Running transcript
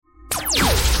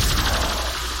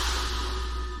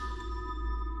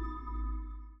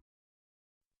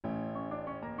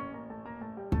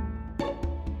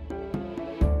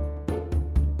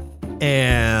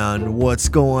And what's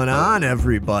going on,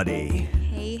 everybody?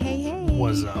 Hey, hey, hey.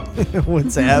 What's up?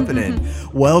 What's happening?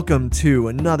 Welcome to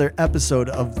another episode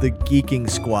of the Geeking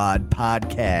Squad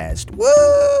podcast. Woo!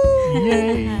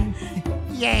 Yay.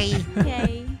 Yay!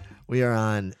 Yay. We are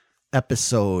on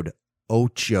episode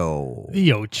Ocho.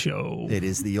 The Ocho. It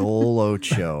is the old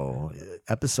Ocho.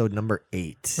 Episode number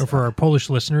 8. Or for our Polish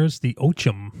listeners, the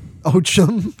Ochum.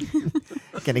 Ochum.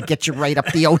 Gonna get you right up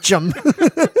the Ochum.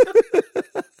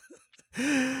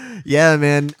 Yeah,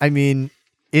 man. I mean,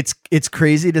 it's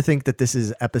crazy to think that this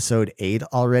is episode 8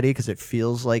 already because it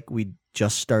feels like we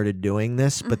just started doing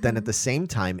this. But then at the same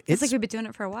time, It's like we've been doing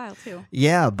it for a while, too.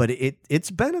 yeah, but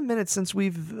it's been a minute since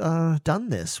we've done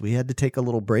this. We had to take a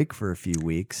little break for a few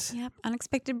weeks Yep,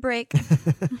 unexpected break.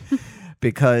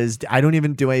 because do I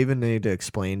even need to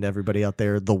explain to everybody out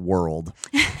there the world?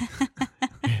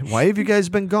 Why have you guys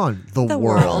been gone? The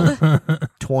world.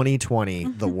 2020,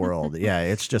 the world. Yeah,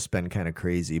 it's just been kind of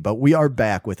crazy. But we are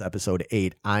back with episode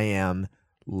 8. I am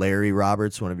Larry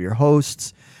Roberts, one of your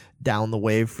hosts. Down the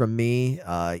way from me,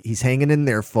 he's hanging in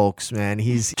there, folks, man.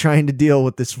 He's trying to deal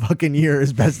with this fucking year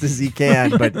as best as he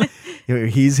can, but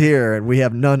he's here, and we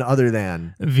have none other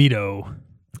than Vito.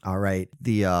 all right,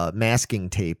 the masking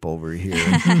tape over here,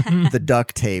 the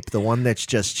duct tape, the one that's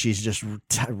she's just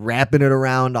wrapping it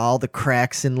around all the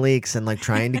cracks and leaks and like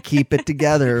trying to keep it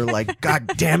together. Like,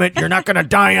 God damn it, you're not gonna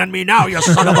die on me now, you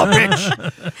son of a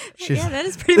bitch. Yeah, that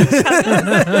is pretty much how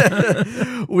it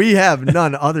is. We have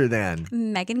none other than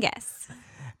Megan Guess.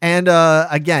 And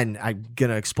again, I'm going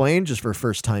to explain just for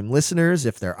first-time listeners,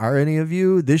 if there are any of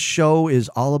you, this show is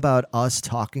all about us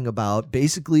talking about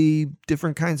basically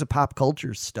different kinds of pop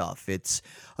culture stuff. It's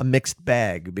a mixed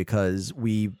bag because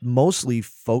we mostly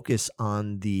focus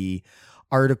on the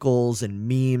articles and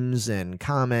memes and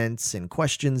comments and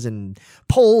questions and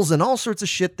polls and all sorts of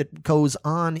shit that goes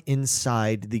on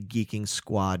inside the Geeking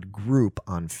Squad group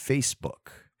on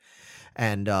Facebook.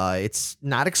 And it's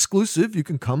not exclusive. You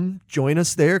can come join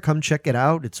us there. Come check it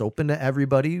out. It's open to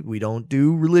everybody. We don't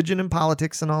do religion and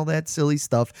politics and all that silly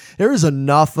stuff. There is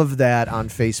enough of that on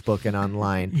Facebook and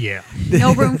online. Yeah.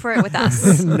 No room for it with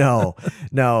us. No.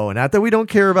 Not that we don't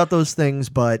care about those things,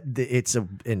 but it's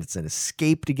an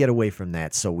escape to get away from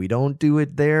that. So we don't do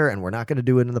it there, and we're not going to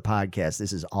do it in the podcast.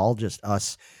 This is all just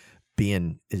us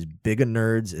being as big a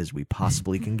nerds as we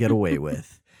possibly can get away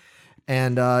with.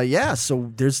 And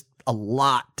so there's a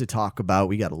lot to talk about.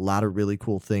 We got a lot of really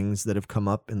cool things that have come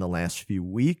up in the last few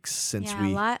weeks since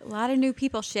a lot of new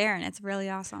people sharing. It's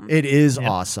really awesome. It is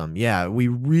awesome. Yeah, we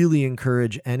really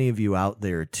encourage any of you out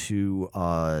there to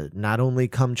not only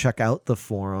come check out the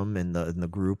forum and the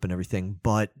group and everything,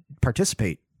 but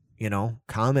participate. You know,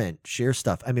 comment, share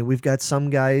stuff. I mean, we've got some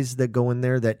guys that go in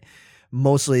there that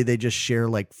mostly they just share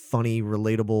like funny,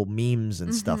 relatable memes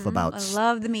and stuff about. I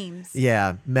love the memes.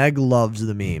 Yeah, Meg loves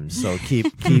the memes, so keep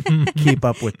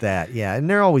up with that. Yeah, and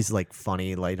they're always like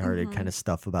funny, lighthearted kind of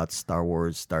stuff about Star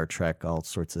Wars, Star Trek, all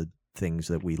sorts of things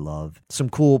that we love. Some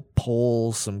cool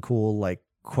polls, some cool like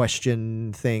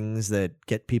question things that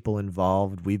get people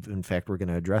involved. We're going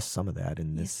to address some of that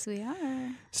in this. Yes, we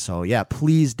are. So yeah,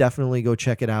 please definitely go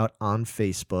check it out on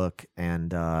Facebook.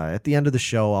 And at the end of the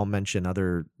show, I'll mention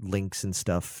other links and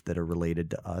stuff that are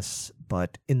related to us.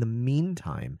 But in the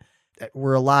meantime,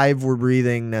 we're alive, we're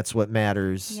breathing. That's what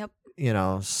matters. Yep. You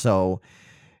know, so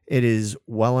it is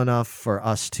well enough for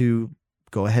us to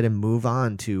go ahead and move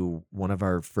on to one of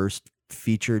our first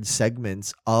featured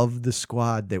segments of the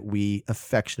squad that we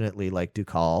affectionately like to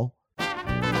call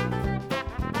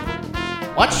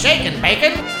What's shaking,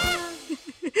 bacon?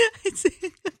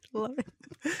 Love it.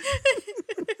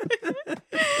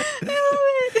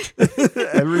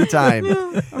 every time.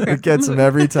 It gets them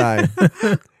every time.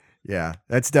 Yeah,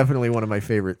 that's definitely one of my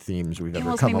favorite themes we've You ever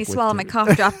almost come made up me with. swallow my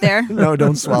cough drop there. No,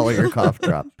 don't swallow your cough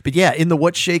drop. But yeah, in the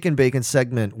What's Shakin' Bacon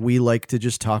segment, we like to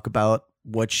just talk about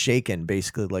what's shaking,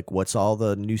 basically like what's all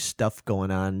the new stuff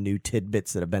going on, new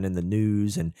tidbits that have been in the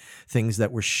news and things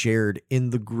that were shared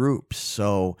in the groups.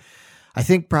 So I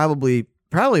think probably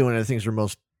one of the things we're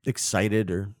most excited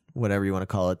or whatever you want to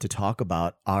call it to talk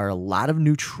about are a lot of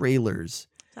new trailers.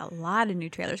 There's a lot of new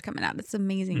trailers coming out. It's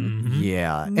amazing. Mm-hmm.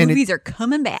 Yeah. Movies are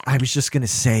coming back. I was just going to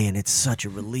say, and it's such a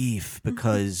relief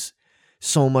because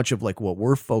so much of like what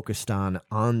we're focused on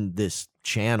this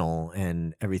channel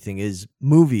and everything is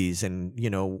movies. And, you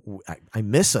know, I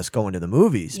miss us going to the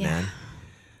movies, man.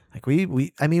 Like we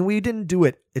didn't do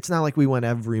it. It's not like we went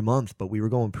every month, but we were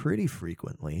going pretty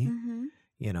frequently.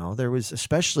 You know, there was,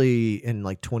 especially in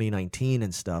like 2019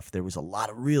 and stuff, there was a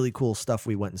lot of really cool stuff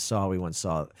we went and saw. We went and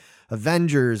saw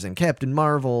Avengers and Captain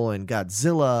Marvel and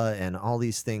Godzilla and all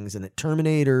these things. And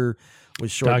Terminator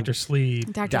was short. Dr.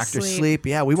 Sleep. Dr. Dr. Sleep. Sleep.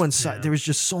 Yeah, we went and saw, Yeah. there was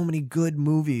just so many good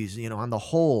movies, you know, on the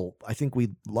whole. I think we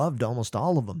loved almost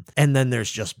all of them. And then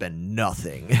there's just been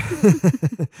nothing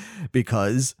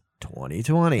because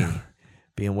 2020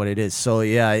 being what it is. So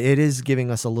yeah, it is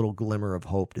giving us a little glimmer of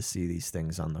hope to see these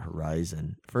things on the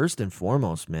horizon. First and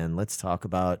foremost, man, let's talk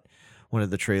about one of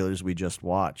the trailers we just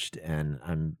watched, and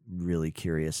I'm really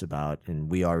curious about, and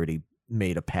we already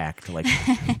made a pact, like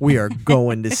we are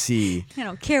going to see. I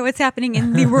don't care what's happening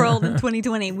in the world in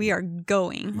 2020. We are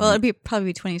going. Well, it'll probably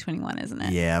be 2021, isn't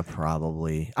it? Yeah,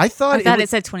 probably. I thought, I thought it it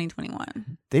said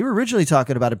 2021. they were originally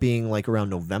talking about it being like around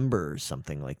November or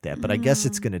something like that, but I guess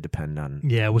it's going to depend on.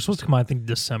 Yeah, it was supposed to come out, I think,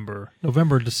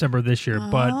 November, December this year, Oh.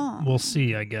 but we'll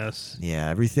see, I guess. Yeah,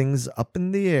 everything's up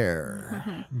in the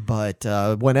air. But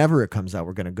whenever it comes out,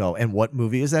 we're going to go. And what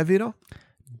movie is that, Vito?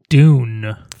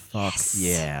 Dune, Fuck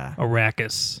yeah.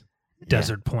 Arrakis,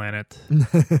 Desert Planet.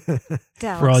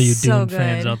 That For all you looks so Dune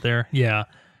fans good. out there. Yeah.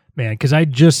 Man, because I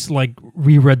just like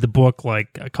reread the book like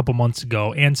a couple months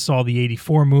ago and saw the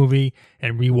 84 movie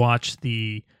and rewatched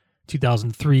the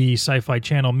 2003 Sci-Fi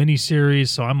Channel miniseries.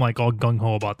 So I'm like all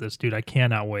gung-ho about this, dude. I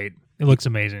cannot wait. It looks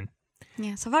amazing.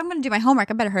 Yeah, so if I'm going to do my homework,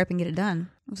 I better hurry up and get it done.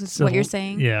 Is this So, what you're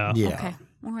saying? Yeah. Yeah. Okay.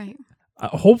 All right.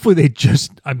 Hopefully they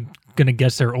just, I'm going to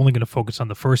guess they're only going to focus on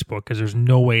the first book because there's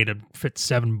no way to fit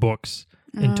 7 books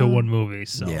into one movie.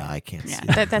 So Yeah, I can't Yeah,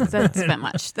 see. that's a bit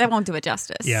much. That won't do it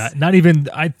justice. yeah, not even,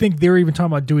 I think they were even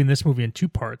talking about doing this movie in 2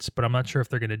 parts, but I'm not sure if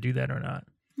they're going to do that or not.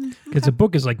 Because the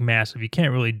book is like massive. You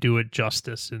can't really do it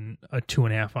justice in a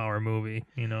 2.5-hour movie,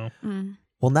 you know?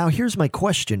 Well, now here's my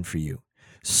question for you.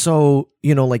 So,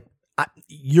 you know, like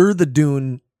you're the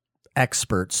Dune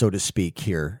expert, so to speak,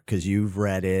 here, because you've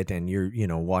read it and you're, you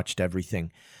know, watched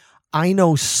everything. I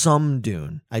know some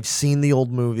Dune. I've seen the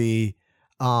old movie.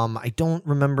 I don't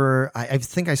remember. I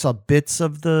think I saw bits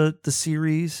of the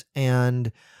series,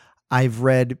 and I've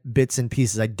read bits and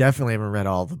pieces. I definitely haven't read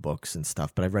all the books and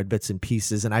stuff, but I've read bits and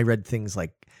pieces, and I read things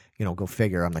like, you know, go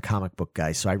figure, I'm the comic book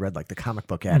guy, so I read like the comic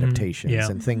book adaptations yeah.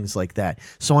 and things like that.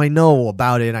 So I know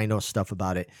about it. I know stuff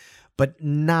about it, but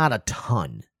not a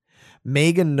ton.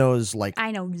 Megan knows like I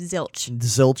know zilch.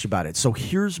 zilch about it. So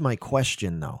here's my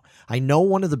question, though. I know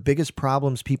one of the biggest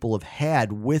problems people have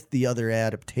had with the other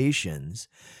adaptations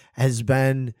has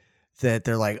been that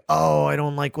they're like, oh, I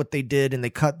don't like what they did and they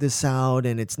cut this out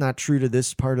and it's not true to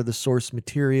this part of the source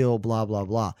material, blah, blah,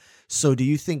 blah. So do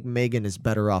you think Megan is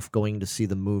better off going to see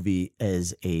the movie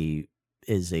as a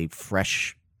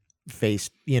fresh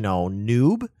faced, you know,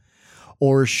 noob?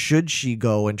 Or should she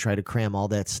go and try to cram all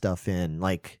that stuff in?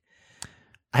 Like,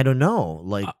 I don't know.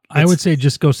 Like, I would say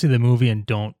just go see the movie and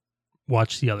don't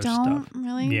watch the other Don't stuff.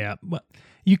 really? Yeah, but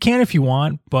you can if you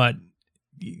want, but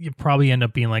you probably end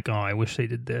up being like, oh, I wish they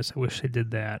did this. I wish they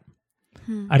did that.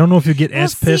 I don't know if you get Well,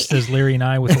 as pissed see- as Larry and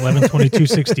I with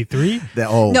 11/22/63. that.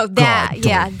 Oh, No, that- God,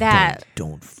 yeah, don't, that-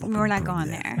 Don't fucking we're not bring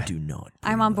going that. there. Do not.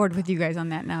 I'm bring on that. board with you guys on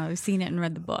that now. I've seen it and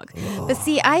read the book. But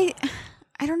see, I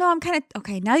don't know. I'm kind of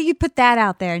okay. Now you put that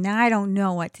out there. Now I don't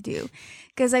know what to do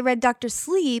because I read Dr.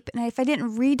 Sleep, and if I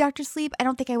didn't read Dr. Sleep, I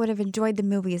don't think I would have enjoyed the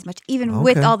movie as much, even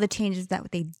with Okay. all the changes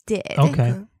that they did.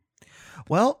 Okay.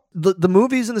 Well, the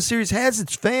movies and the series has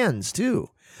its fans too.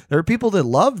 There are people that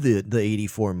love the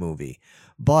 84 movie,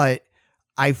 but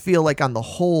I feel like on the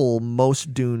whole,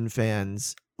 most Dune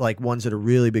fans, like ones that are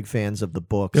really big fans of the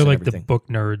books, They're and like everything. the book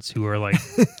nerds who are like,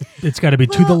 it's got to be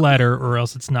to the Well- letter or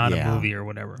else it's not Yeah. a movie or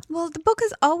whatever. Well, the book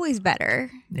is always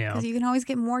better Yeah. because you can always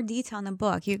get more detail in the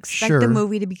book. You expect Sure. the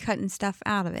movie to be cutting stuff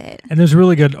out of it. And there's a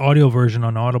really good audio version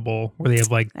on Audible where they have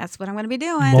like That's what I'm going to be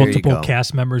doing. There you multiple go.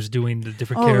 cast members doing the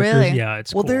different Oh, characters. really? Yeah,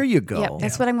 it's Well, cool. there you go. Yep,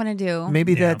 that's what I'm going to do.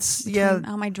 Maybe Yeah. that's yeah.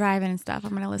 All my driving and stuff. I'm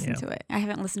going to listen Yeah. to it. I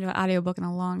haven't listened to an audiobook in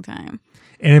a long time.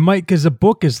 And it might, because the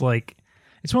book is like,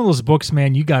 it's one of those books,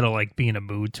 man, you got to like be in a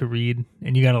mood to read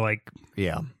and you got to like,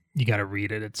 Yeah. you got to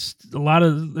read it. It's there's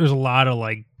a lot of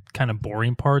like kind of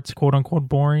boring parts, quote unquote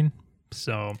boring.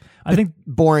 So I think,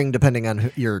 Boring depending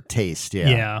on your taste. Yeah.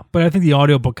 yeah, but I think the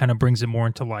audiobook kind of brings it more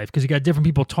into life because you got different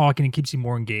people talking and keeps you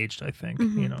more engaged, I think,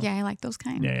 you know? Yeah, I like those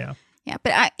kind. Yeah. Yeah,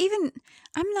 but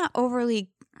I'm not overly,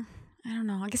 I don't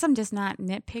know. I guess I'm just not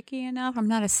nitpicky enough. I'm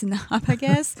not a snob, I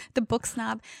guess, the book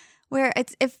snob, where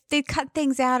it's if they cut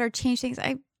things out or change things,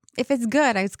 if it's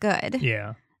good, it's good.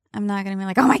 Yeah. I'm not gonna be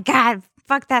like, oh my god,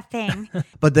 fuck that thing.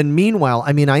 But then meanwhile,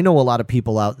 I mean, I know a lot of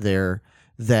people out there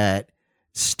that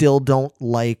still don't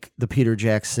like the Peter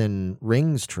Jackson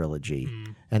Rings trilogy.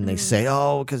 And they say,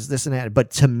 oh, because this and that.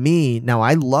 But to me, now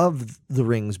I love the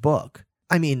Rings book.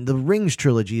 I mean, the Rings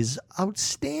trilogy is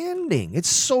outstanding. It's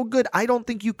so good. I don't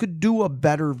think you could do a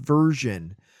better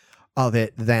version of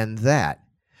it than that.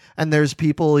 And there's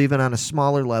people, even on a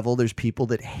smaller level, there's people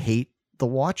that hate the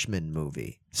Watchmen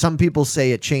movie. Some people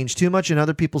say it changed too much, and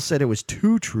other people said it was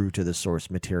too true to the source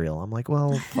material. I'm like,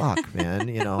 well, fuck, man,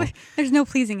 you know. There's no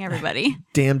pleasing everybody.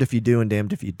 Damned if you do and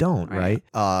damned if you don't, right?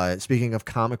 Speaking of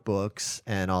comic books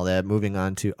and all that, moving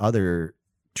on to other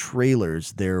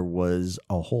trailers, there was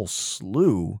a whole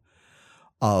slew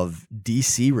of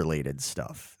DC-related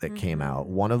stuff that came out.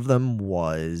 One of them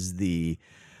was the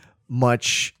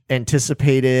much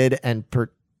anticipated and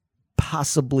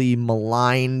possibly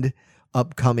maligned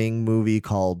upcoming movie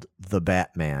called The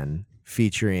Batman,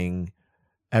 featuring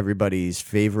everybody's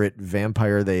favorite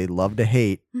vampire they love to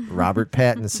hate, Robert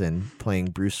Pattinson, playing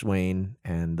Bruce Wayne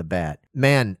and the Bat.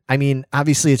 Man, I mean,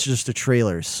 obviously it's just a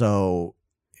trailer, so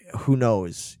who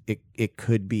knows? It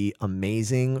could be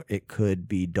amazing. It could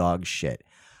be dog shit.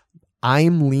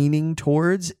 I'm leaning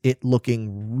towards it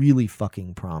looking really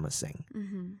fucking promising.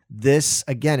 This,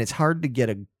 again, it's hard to get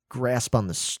a grasp on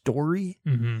the story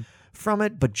from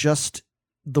it, but just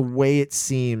the way it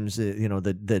seems, you know,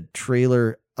 the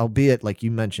trailer, albeit like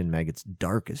you mentioned, Meg, it's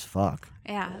dark as fuck.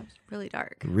 Yeah, it's really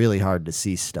dark. Really hard to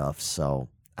see stuff. So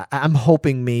I'm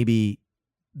hoping maybe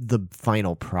the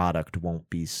final product won't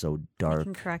be so dark. You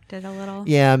can correct it a little.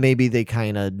 Yeah, maybe they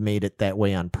kind of made it that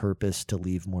way on purpose to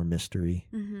leave more mystery,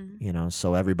 you know,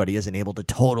 so everybody isn't able to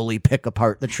totally pick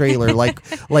apart the trailer like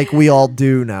we all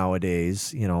do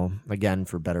nowadays, you know, again,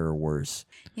 for better or worse.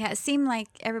 Yeah, it seemed like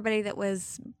everybody that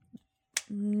was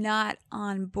not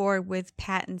on board with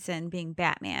Pattinson being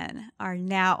Batman are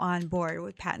now on board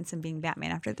with Pattinson being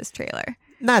Batman after this trailer.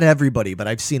 Not everybody, but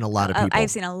I've seen a lot of people.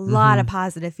 I've seen a lot of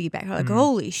positive feedback. Like,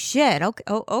 holy shit.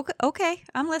 Okay,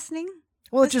 I'm listening.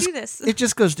 Well, Let's do this. It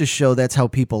just goes to show that's how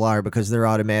people are, because they're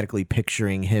automatically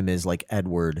picturing him as like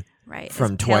Edward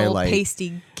from this pale, Twilight.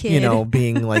 pasty kid. You know,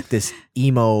 being like this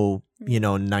emo, you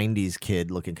know, 90s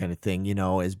kid looking kind of thing, you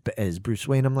know, as Bruce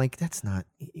Wayne. I'm like, that's not,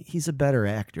 he's a better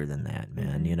actor than that,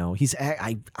 man. You know,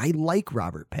 I like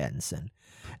Robert Pattinson.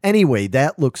 Anyway,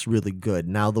 that looks really good.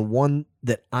 Now, the one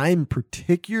that I'm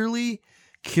particularly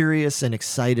curious and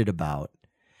excited about,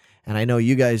 and I know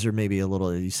you guys are maybe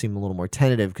you seem a little more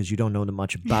tentative because you don't know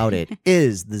much about it,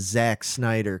 is the Zack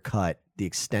Snyder cut, the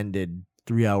extended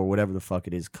 3-hour, whatever the fuck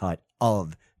it is, cut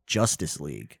of Justice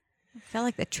League. I felt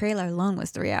like the trailer alone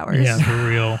was 3 hours. Yeah, for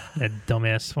real. That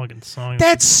dumbass fucking song.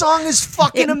 That song is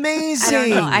fucking amazing. I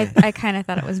don't know. I kind of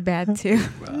thought it was bad too.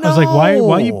 I was like, why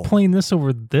are you playing this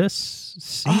over this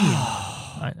scene?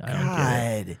 I don't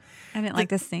get it. I didn't like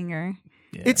the singer.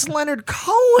 Yeah. It's Leonard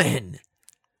Cohen.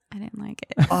 I didn't like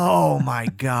it. Oh my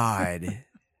God.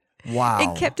 Wow.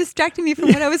 It kept distracting me from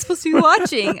what I was supposed to be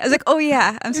watching. I was like, oh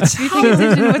yeah, I'm supposed to be paying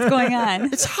attention to what's going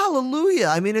on. It's Hallelujah.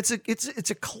 I mean, it's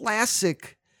a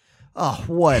classic. Oh,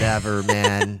 whatever,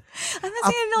 man. I'm not saying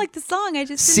I didn't like the song. I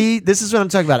just See, this is what I'm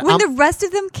talking about. when the rest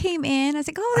of them came in, I was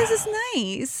like, oh, this is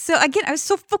nice. So again, I was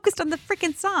so focused on the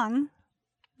freaking song.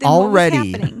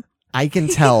 Already, I can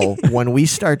tell when we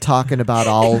start talking about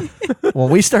all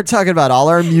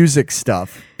our music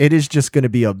stuff, it is just going to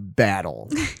be a battle.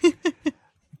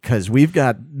 Because we've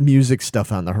got music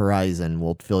stuff on the horizon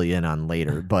we'll fill you in on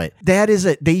later. But that is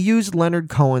it. They used Leonard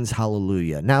Cohen's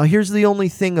Hallelujah. Now, here's the only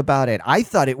thing about it. I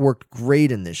thought it worked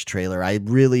great in this trailer. I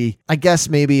guess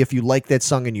maybe if you like that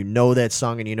song and you know that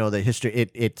song and you know the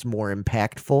history, it's more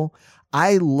impactful.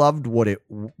 I loved what it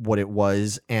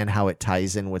was and how it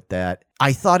ties in with that.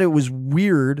 I thought it was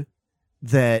weird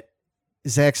that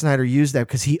Zack Snyder used that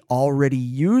because he already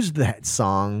used that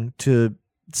song to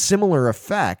similar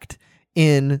effect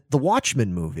in the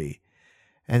Watchmen movie.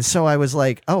 And so I was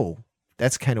like, oh,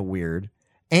 that's kind of weird.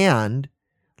 And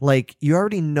like, you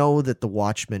already know that the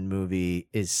Watchmen movie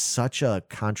is such a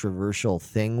controversial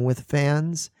thing with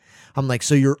fans. I'm like,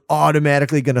 so you're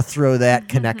automatically going to throw that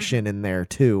connection in there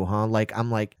too, huh? Like,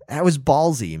 I'm like, that was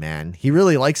ballsy, man. He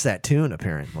really likes that tune,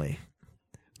 apparently.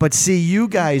 But see, you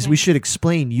guys, we should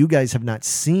explain, you guys have not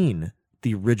seen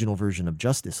the original version of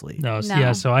Justice League. No.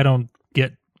 Yeah, so I don't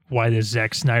get why this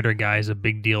Zack Snyder guy is a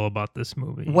big deal about this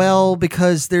movie. Well,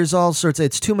 because there's all sorts of,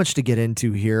 it's too much to get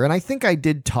into here. And I think I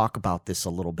did talk about this a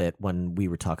little bit when we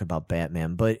were talking about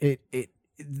Batman, but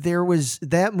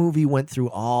that movie went through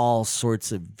all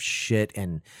sorts of shit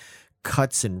and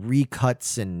cuts and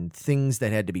recuts and things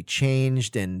that had to be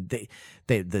changed, and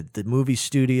the movie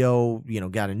studio, you know,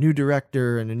 got a new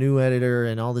director and a new editor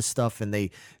and all this stuff, and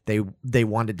they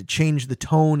wanted to change the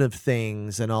tone of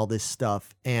things and all this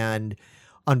stuff, and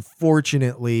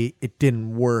unfortunately it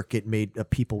didn't work. It made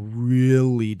people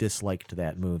really disliked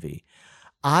that movie.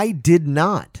 I did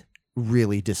not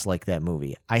really dislike that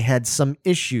movie. I had some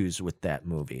issues with that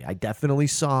movie. I definitely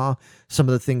saw some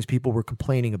of the things people were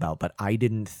complaining about, but I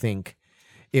didn't think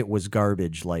it was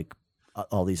garbage like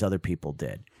all these other people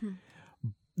did.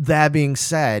 That being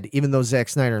said, even though Zack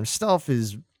Snyder himself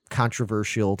is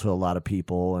controversial to a lot of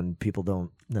people and people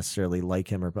don't necessarily like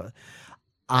him, but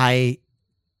I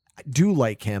do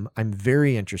like him. I'm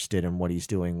very interested in what he's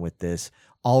doing with this.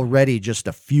 Already just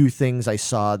a few things I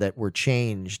saw that were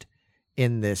changed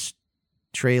in this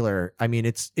trailer. I mean,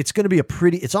 it's going to be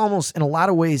it's almost, in a lot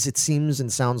of ways, it seems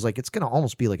and sounds like it's going to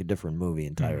almost be like a different movie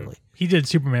entirely. He did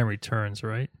Superman Returns,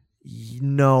 right?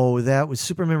 No, that was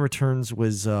Superman Returns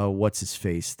was what's his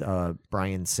face,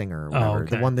 Bryan Singer, or whatever,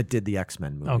 the one that did the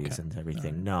X-Men movies and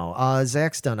everything. No,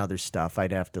 Zach's done other stuff.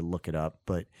 I'd have to look it up,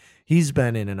 but he's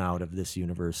been in and out of this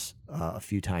universe a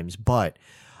few times. But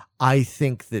I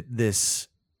think that this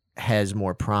has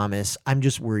more promise. I'm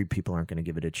just worried people aren't going to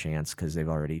give it a chance because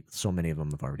so many of them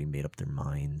have already made up their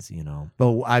minds, you know.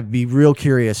 But I'd be real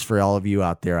curious for all of you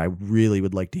out there. I really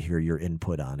would like to hear your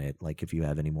input on it. Like if you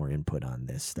have any more input on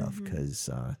this stuff, because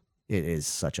it is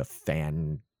such a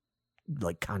fan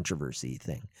controversy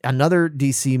thing. Another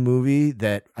DC movie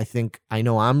that I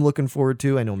know I'm looking forward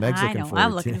to. I know Meg's looking forward to.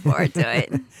 I'm looking forward to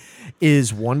it.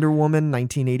 Is Wonder Woman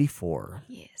 1984.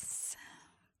 Yes.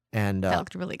 And that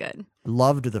looked really good.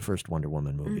 Loved the first Wonder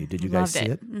Woman movie. Did you guys see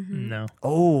it? Mm-hmm. No.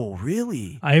 Oh,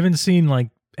 really? I haven't seen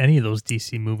any of those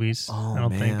DC movies. Oh, I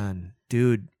don't man. think.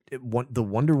 Dude, the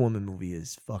Wonder Woman movie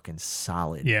is fucking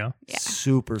solid. Yeah.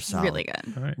 Super solid. Really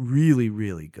good. All right. Really,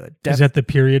 really good. Is that the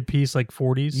period piece,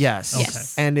 40s? Yes. Okay.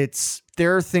 Yes. And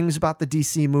there are things about the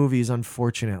DC movies,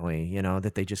 unfortunately, you know,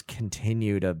 that they just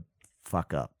continue to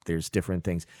fuck up. There's different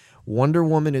things. Wonder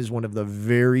Woman is one of the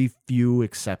very few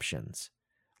exceptions.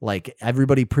 Like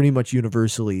everybody pretty much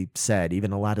universally said,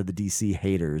 even a lot of the DC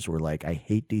haters were like, I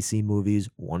hate DC movies.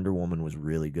 Wonder Woman was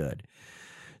really good.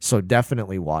 So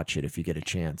definitely watch it if you get a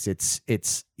chance. It's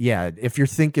if you're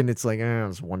thinking it's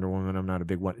it's Wonder Woman, I'm not a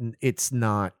big one. It's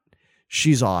not.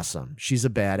 She's awesome. She's a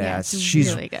badass. Yeah,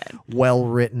 she's really good. Well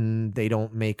written. They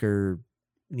don't make her,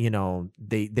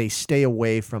 they stay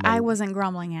away from. I wasn't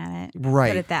grumbling at it.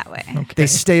 Right. Put it that way. Okay. They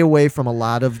stay away from a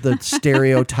lot of the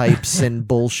stereotypes and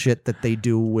bullshit that they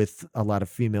do with a lot of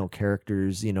female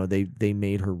characters. You know, they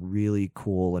made her really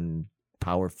cool and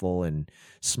powerful and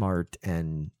smart,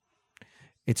 and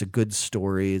it's a good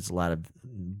story. It's a lot of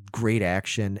great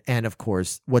action. And of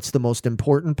course, what's the most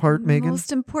important part, Megan? The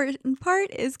most important part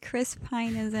is Chris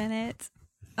Pine is in it.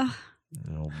 Oh,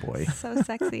 oh boy. so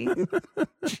sexy.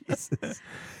 Jesus.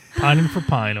 Pining for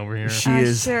Pine over here. She I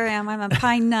is. sure am. I'm a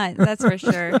pine nut, that's for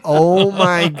sure. Oh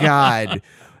my God.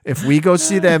 If we go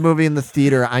see that movie in the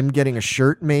theater, I'm getting a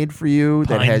shirt made for you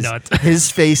that Pine has nut.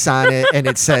 his face on it and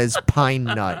it says Pine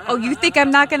Nut. Oh, you think I'm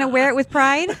not going to wear it with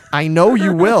pride? I know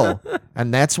you will,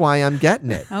 and that's why I'm getting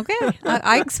it. Okay.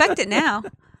 I expect it now.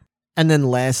 And then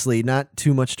lastly, not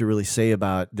too much to really say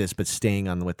about this, but staying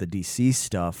on with the DC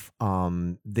stuff,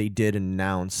 they did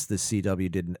announce, the CW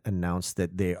did announce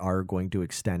that they are going to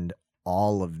extend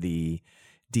all of the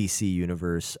DC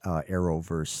Universe,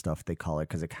 Arrowverse stuff, they call it,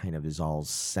 because it kind of is all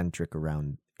centric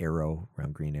around Arrow,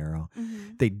 around Green Arrow.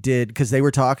 Mm-hmm. They did, because they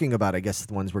were talking about, I guess,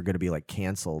 the ones were going to be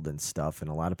canceled and stuff,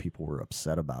 and a lot of people were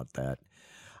upset about that.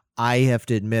 I have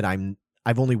to admit,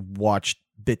 I've only watched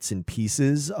bits and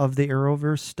pieces of the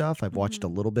Arrowverse stuff. I've watched a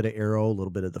little bit of Arrow, a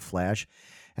little bit of The Flash,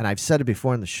 and I've said it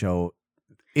before on the show,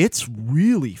 it's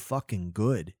really fucking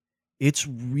good. It's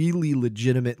really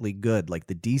legitimately good. Like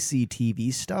the DC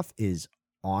TV stuff is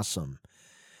awesome.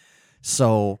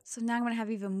 So now I'm going to have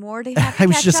even more to have to I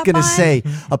was catch just up going to on? say,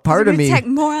 a part of me, Take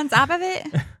more on top of it?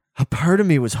 a part of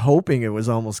me was hoping it was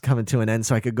almost coming to an end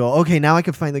so I could go, okay, now I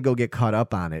can finally go get caught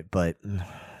up on it, but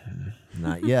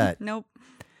not yet. Nope.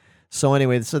 So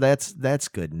anyway, so that's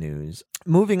good news.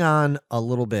 Moving on a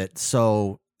little bit.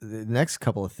 So the next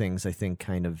couple of things I think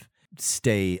kind of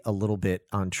stay a little bit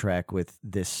on track with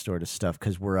this sort of stuff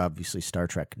because we're obviously Star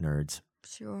Trek nerds.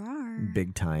 Sure are.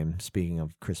 Big time. Speaking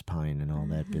of Chris Pine and all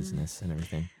that business and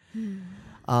everything.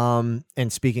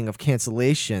 And speaking of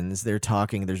cancellations,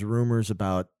 there's rumors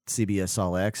about CBS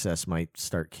All Access might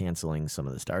start canceling some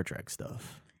of the Star Trek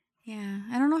stuff. Yeah.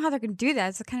 I don't know how they're going to do that.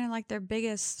 It's kind of like their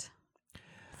biggest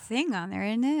thing on there,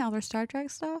 isn't it? All their Star Trek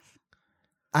stuff.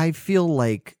 I feel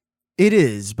like it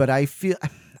is, but I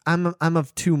I'm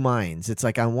of two minds. It's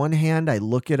like on one hand, I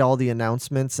look at all the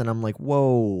announcements and I'm like,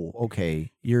 whoa,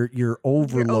 okay, you're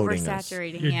overloading us.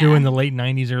 oversaturating. You're yeah. doing the late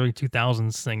 90s, early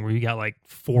 2000s thing where you got like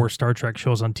 4 Star Trek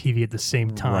shows on TV at the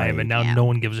same time, Right. and now Yeah. no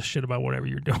one gives a shit about whatever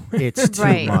you're doing. It's too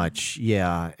Right. much,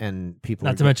 yeah, and people.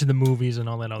 Not to mention the movies and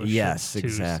all that other yes, shit, too,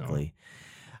 so. exactly.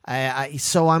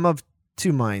 So I'm of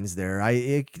two minds there.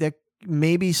 That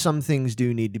maybe some things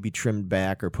do need to be trimmed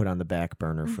back or put on the back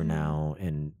burner for Mhm. now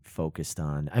and focused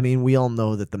on. I mean, we all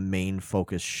know that the main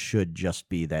focus should just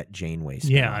be that Janeway stuff.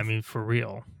 Yeah, I mean, for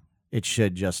real. it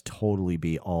should just totally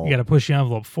be all. You got to push the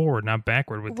envelope forward, not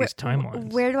backward with Where- these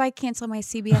timelines. Where do I cancel my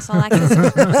CBS All Access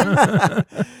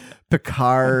subscription?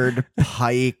 Picard,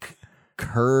 Pike,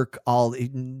 Kirk,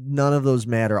 none of those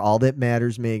matter. All that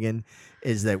matters, Megan,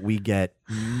 is that we get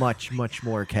much, much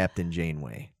more Captain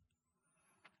Janeway.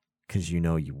 Because you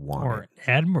know you want Or it.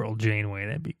 Admiral Janeway,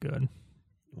 that'd be good.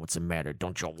 What's the matter?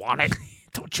 Don't you want it?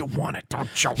 Don't you want it?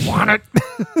 Don't you want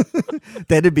it?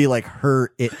 That'd be like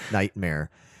her nightmare.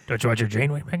 Don't you want your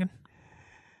Janeway, Megan?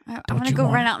 I'm Don't gonna you go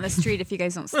want run it? out in the street if you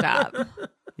guys don't stop.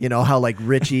 You know how like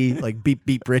Richie, like Beep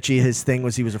Beep Richie, his thing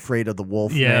was he was afraid of the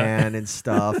Wolf Yeah. Man and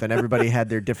stuff, and everybody had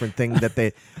their different thing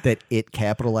that it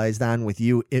capitalized on. With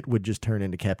you, it would just turn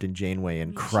into Captain Janeway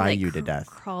and She, cry like, you to death.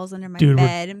 Crawls under my Dude, we're-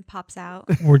 bed and pops out.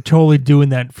 We're totally doing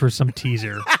that for some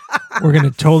teaser. We're going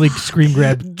to totally screen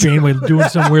grab Janeway doing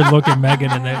some weird look at Megan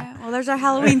and then Well, there's our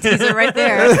Halloween teaser right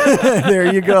there.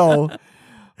 There you go.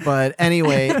 But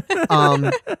anyway,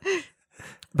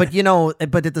 but you know,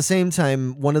 but at the same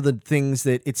time, one of the things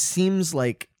that it seems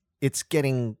like it's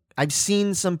getting, I've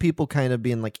seen some people kind of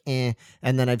being like, and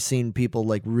then I've seen people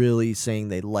like really saying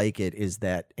they like it, is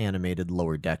that animated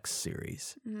Lower Decks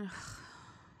series.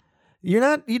 You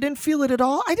didn't feel it at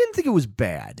all? I didn't think it was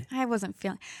bad. I wasn't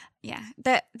feeling. Yeah,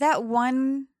 that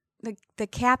one, the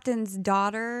captain's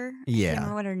daughter. I Yeah. can't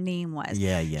remember what her name was.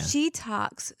 Yeah. She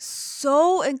talks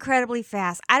so incredibly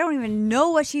fast. I don't even know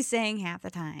what she's saying half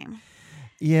the time,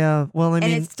 Yeah. Well, I and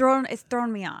mean, it's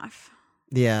thrown me off.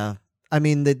 yeah. I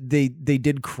mean, they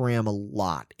did cram a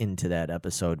lot into that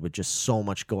episode with just so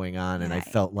much going on, and I Right.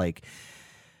 felt like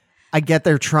I get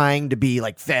they're trying to be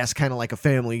like fast, kind of like a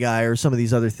Family Guy or some of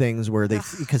these other things where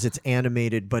because it's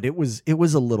animated, but it was a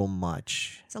little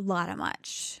much. It's a lot of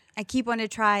much. I keep wanting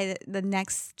to try the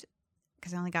next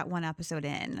because I only got one episode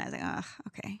in, and I was like, oh,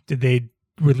 okay. did they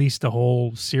release the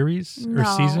whole series or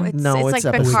No, season? it's, No, it's it's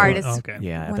like episodic. Picard. It's Okay.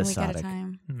 Yeah, 1 week at a episodic.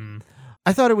 time. Mm.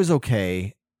 I thought it was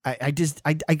okay. I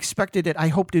expected it. I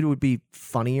hoped it would be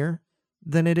funnier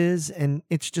than it is, and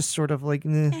it's just sort of like,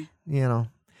 you know.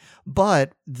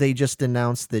 But they just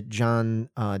announced that John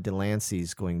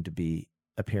Delancey's going to be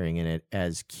appearing in it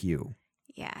as Q.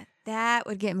 Yeah, that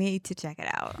would get me to check it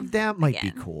out. That might be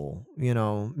Again. cool. You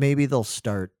know, maybe they'll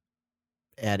start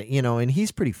adding, you know, and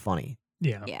he's pretty funny.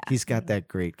 Yeah. Yeah, He's got that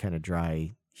great kind of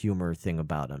dry humor thing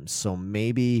about him. So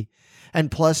maybe,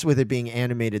 and plus with it being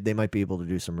animated, they might be able to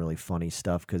do some really funny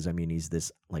stuff because, I mean, he's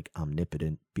this like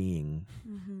omnipotent being.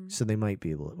 hmm So they might be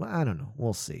able to, well, I don't know.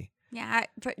 We'll see. Yeah.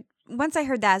 But once I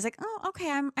heard that, I was like, oh, okay.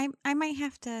 I might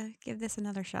have to give this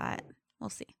another shot. We'll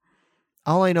see.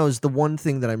 All I know is the one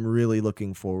thing that I'm really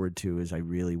looking forward to is I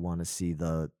really want to see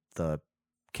the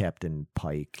Captain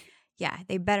Pike. Yeah,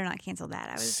 they better not cancel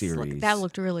that. Series. That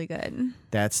looked really good.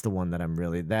 That's the one that I'm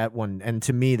really, that one. And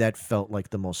to me, that felt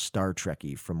like the most Star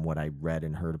Trek-y from what I read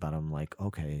and heard about. I'm like,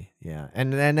 okay, yeah.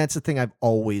 And that's the thing I've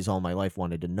always, all my life,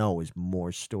 wanted to know is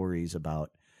more stories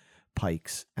about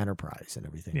Pike's Enterprise and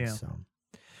everything. Yeah. So,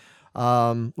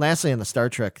 lastly, on the Star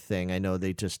Trek thing, I know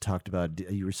they just talked about,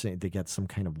 you were saying they got some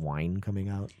kind of wine coming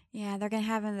out. Yeah, they're gonna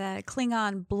have the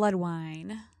Klingon blood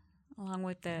wine, along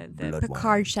with the Blood Picard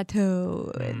wine.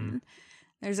 Chateau, and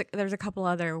there's a couple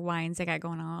other wines they got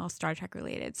going on, all Star Trek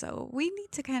related. So we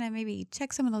need to kind of maybe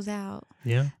check some of those out.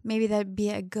 Yeah. Maybe that'd be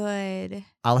a good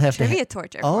I'll have to. trivia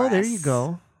torture. Oh, for there us. you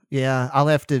go. Yeah, I'll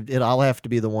have to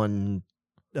be the one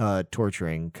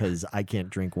torturing because I can't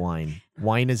drink wine.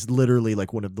 Wine is literally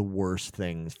like one of the worst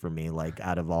things for me. Like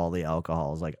out of all the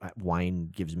alcohols, like wine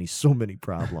gives me so many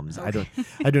problems. I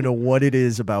don't know what it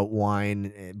is about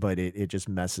wine, but it just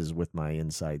messes with my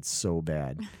insides so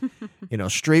bad. You know,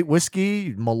 straight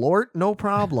whiskey, Malort, no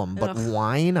problem, but Ugh.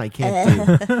 wine, I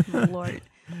can't do. Oh, Lord.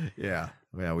 Yeah,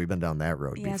 we've been down that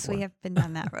road Yes, before. we have been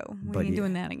down that road. We But ain't yeah.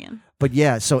 doing that again. But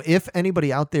yeah, so if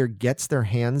anybody out there gets their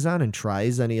hands on and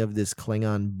tries any of this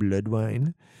Klingon blood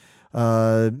wine,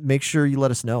 make sure you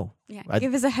let us know. Yeah, I-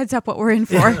 give us a heads up what we're in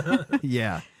for.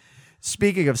 Yeah.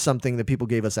 Speaking of something that people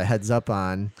gave us a heads up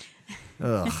on,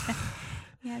 ugh,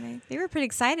 Yeah, they were pretty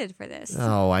excited for this.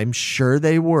 oh, I'm sure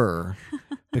they were.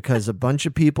 because a bunch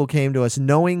of people came to us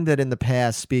knowing that in the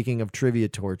past, speaking of trivia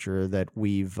torture, that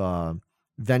we've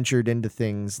ventured into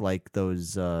things like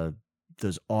those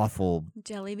awful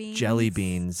jelly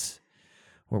beans.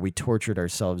 where we tortured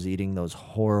ourselves eating those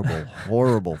horrible,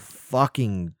 horrible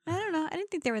fucking I don't know. I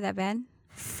didn't think they were that bad.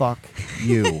 fuck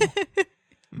you.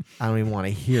 I don't even want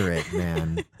to hear it,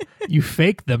 man. You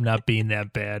faked them not being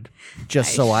that bad.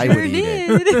 Just so I sure would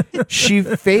eat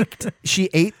it. She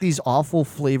ate these awful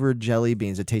flavored jelly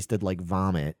beans. It tasted like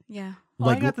vomit. Yeah. Oh,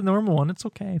 I got the normal one. It's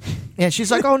okay. And she's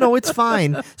like, oh, no, it's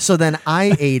fine. So then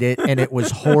I ate it, and it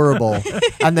was horrible.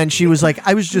 And then she was like,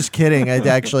 I was just kidding. I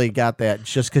actually got that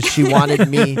just because she wanted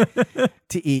me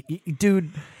to eat. Dude,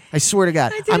 I swear to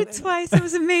God. I did it twice. It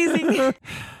was amazing.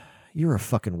 You're a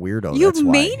fucking weirdo. You That's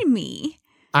why. made me.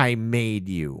 I made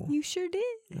you. You sure did.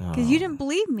 Because you didn't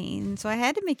believe me. And so I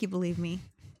had to make you believe me.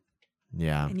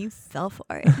 Yeah, And you fell for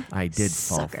it. I did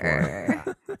fall for Sucker.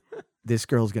 it. This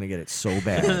girl's going to get it so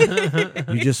bad.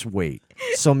 You just wait.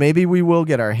 So maybe we will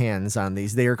get our hands on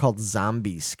these. They are called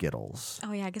zombie Skittles.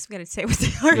 Oh, yeah. I guess we got to say what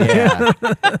they are.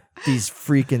 Yeah. These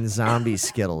freaking zombie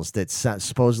Skittles that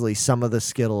supposedly some of the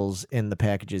Skittles in the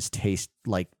packages taste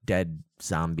like dead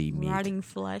zombie meat. Rotting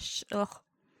flesh. Ugh.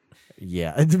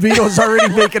 Yeah. Vito's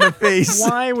already making a face.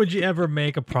 Why would you ever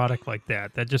make a product like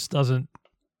that? That just doesn't.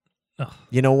 Ugh.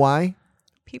 You know why?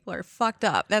 People are fucked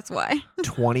up. That's why.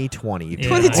 2020.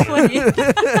 Yeah. 2020.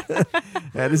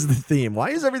 That is the theme.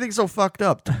 Why is everything so fucked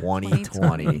up?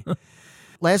 2020.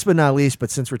 Last but not least, but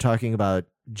since we're talking about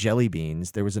jelly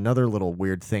beans, there was another little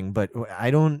weird thing, but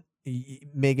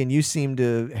Megan, you seem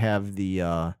to have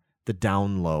the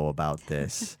down low about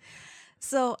this.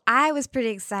 So I was pretty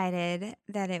excited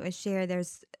that it was shared.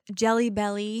 There's Jelly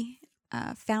Belly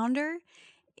founder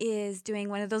is doing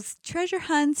one of those treasure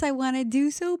hunts I want to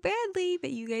do so badly, but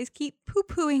you guys keep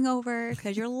poo-pooing over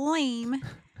because you're lame.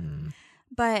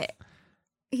 But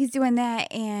he's doing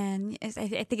that, and I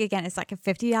think, again, it's like a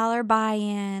 $50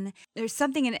 buy-in. There's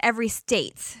something in every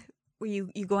state where you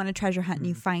go on a treasure hunt and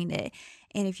you find it.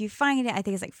 And if you find it, I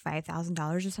think it's like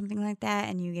 $5,000 or something like that,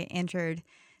 and you get entered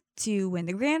to win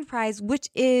the grand prize, which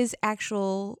is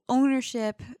actual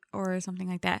ownership or something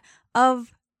like that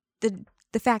of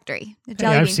the factory, the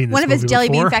jelly I've bean, seen this one of his movie jelly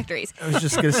before. bean factories. I was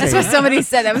just going to That's say, what somebody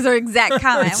said. That was their exact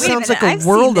comment. it Wait sounds minute, like I've a seen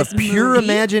world of this pure movie.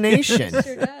 imagination.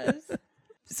 Sure does.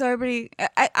 So everybody,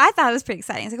 I thought it was pretty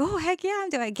exciting. It's like, oh heck yeah, I'm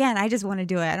doing it again. I just want to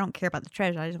do it. I don't care about the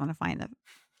treasure. I just want to find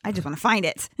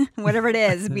it, whatever it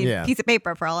is. It'd be Yeah. a piece of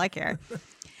paper for all I care.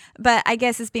 But I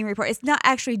guess it's being reported. It's not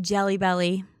actually Jelly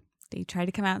Belly. They tried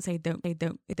to come out and say,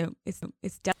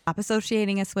 stop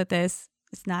associating us with this.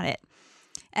 It's not it.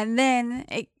 And then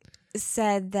it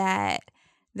said that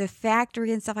the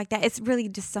factory and stuff like that, it's really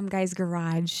just some guy's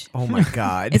garage. Oh my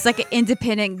God. It's like an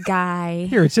independent guy.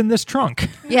 Here, it's in this trunk.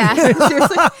 Yeah,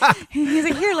 seriously. He's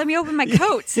like, here, let me open my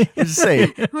coat. Just say,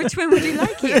 Which one would you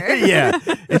like here? yeah,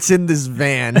 it's in this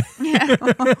van. Yeah.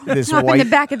 This Hop in white the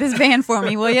back of this van for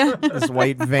me, will you? this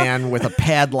white van with a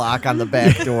padlock on the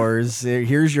back doors.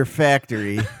 Here's your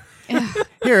factory.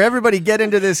 Here, everybody get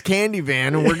into this candy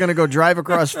van, and we're going to go drive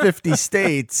across 50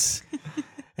 states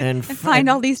and Find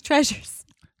all these treasures.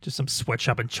 Just some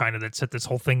sweatshop in China that set this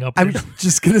whole thing up. I'm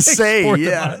just going to say, Export them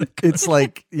yeah, out of the it's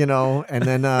like, and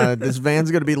then this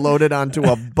van's going to be loaded onto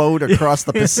a boat across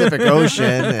the Pacific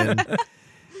Ocean. And,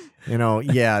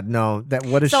 yeah, no,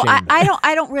 what a So shame.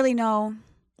 I don't really know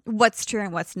what's true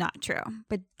and what's not true,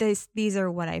 but these are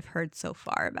what I've heard so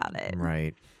far about it.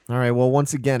 Right. All right. Well,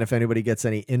 once again, if anybody gets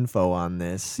any info on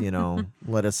this,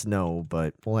 let us know.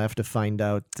 But we'll have to find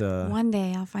out. One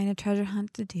day I'll find a treasure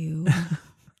hunt to do.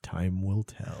 Time will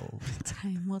tell.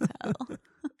 Time will tell.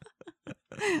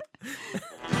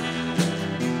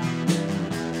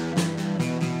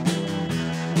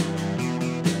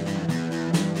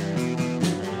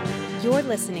 You're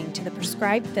listening to the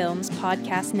Prescribed Films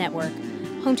Podcast Network,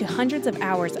 home to hundreds of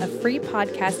hours of free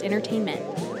podcast entertainment.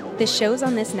 The shows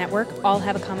on this network all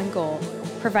have a common goal,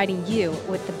 providing you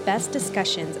with the best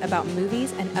discussions about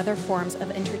movies and other forms of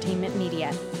entertainment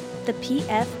media. The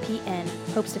PFPN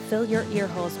hopes to fill your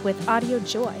earholes with audio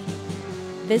joy.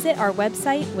 Visit our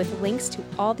website with links to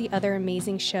all the other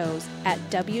amazing shows at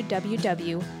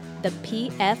www.thepfpn.com.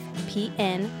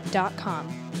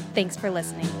 Thanks for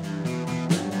listening.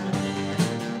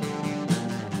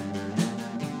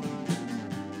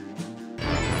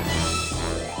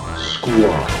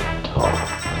 Squad Talk.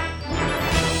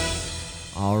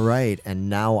 All right. And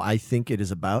now I think it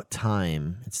is about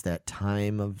time. It's that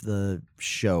time of the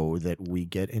show that we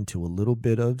get into a little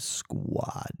bit of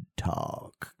squad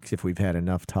talk. If we've had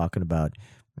enough talking about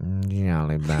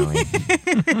Jelly Belly.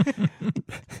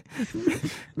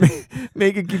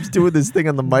 Megan keeps doing this thing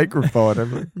on the microphone.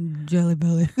 I'm like, Jelly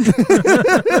Belly.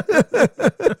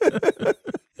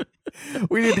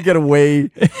 we need to get away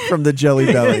from the Jelly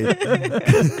Belly.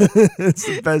 It's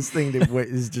the best thing to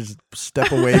is just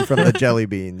step away from the jelly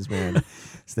beans, man.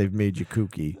 So they've made you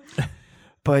kooky.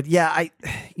 But yeah,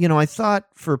 I thought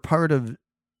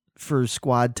for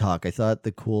Squad Talk, I thought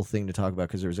the cool thing to talk about,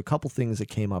 because there was a couple things that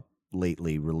came up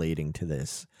lately relating to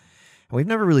this. And we've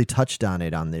never really touched on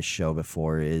it on this show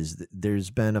before, is there's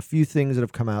been a few things that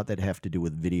have come out that have to do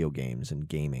with video games and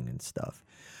gaming and stuff.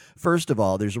 First of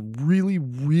all, there's a really,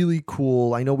 really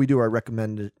cool, I know we do our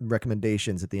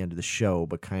recommendations at the end of the show,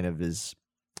 but kind of as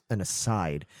an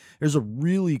aside, there's a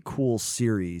really cool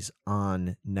series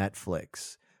on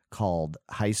Netflix called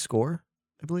High Score,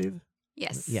 I believe.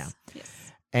 Yes. Yeah.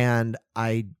 Yes. And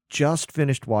I just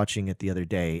finished watching it the other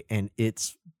day, and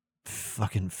it's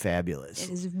fucking fabulous.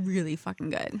 It is really fucking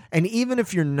good. And even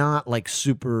if you're not like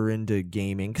super into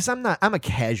gaming, because I'm a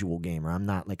casual gamer. I'm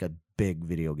not like a big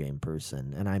video game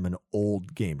person, and I'm an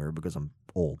old gamer because I'm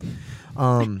old.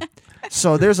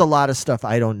 So there's a lot of stuff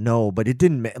I don't know, but it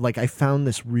didn't like, I found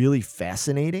this really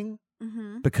fascinating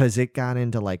because it got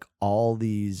into like all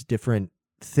these different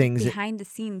things, behind the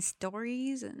scenes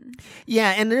stories, and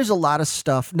and there's a lot of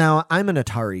stuff. Now, I'm an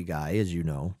Atari guy, as you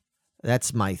know.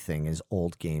 That's my thing, is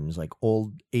old games, like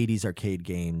old 80s arcade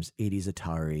games, 80s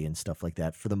Atari and stuff like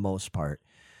that for the most part.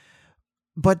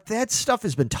 But that stuff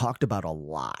has been talked about a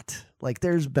lot. Like,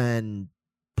 there's been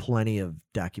plenty of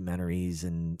documentaries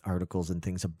and articles and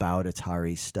things about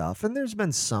Atari stuff, and there's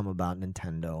been some about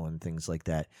Nintendo and things like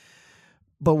that.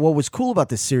 But what was cool about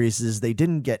this series is they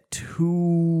didn't get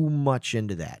too much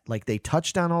into that. Like, they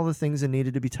touched on all the things that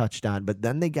needed to be touched on, but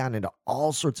then they got into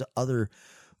all sorts of other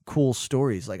cool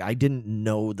stories. Like, I didn't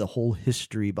know the whole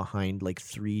history behind like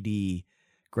 3D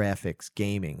graphics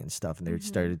gaming and stuff. And they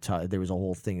started there was a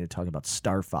whole thing to talk about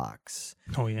Star Fox.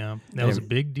 Oh yeah, that was a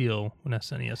big deal when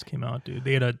SNES came out, dude.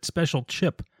 They had a special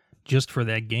chip just for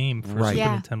that game for Super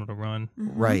Nintendo to run.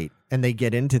 Right. And they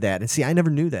get into that. And see, I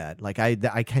never knew that. Like, I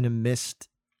kind of missed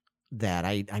that.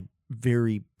 I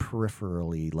very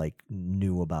peripherally like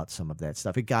knew about some of that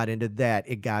stuff. It got into that.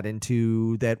 It got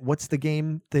into that. What's the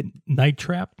game that Night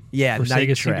Trap? Yeah, for Night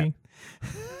Sega Trap.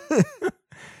 CD?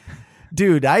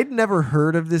 Dude, I'd never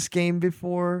heard of this game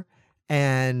before,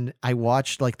 and I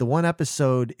watched like the one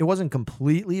episode. It wasn't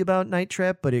completely about Night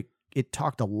Trap, but it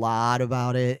talked a lot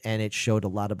about it, and it showed a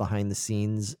lot of behind the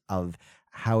scenes of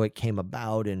how it came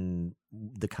about and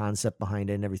the concept behind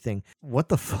it and everything. What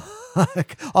the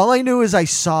fuck? All I knew is I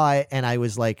saw it, and I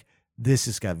was like, this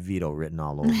has got Vito written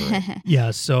all over it.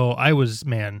 Yeah, so I was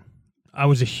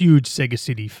a huge Sega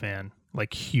CD fan,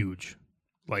 like huge,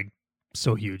 like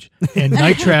so huge. And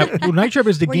Night Trap, Night Trap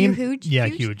is the Were game. You huge? Yeah,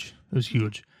 huge. It was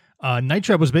huge. Night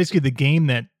Trap was basically the game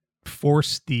that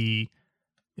forced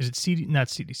is it CD? Not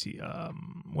CDC.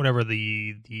 Whatever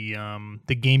the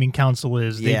gaming council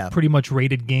is. They pretty much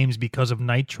rated games because of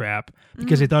Night Trap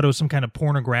because they thought it was some kind of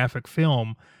pornographic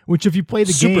film. Which, if you play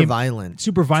the game,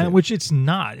 super violent. Which it's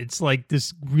not. It's like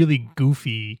this really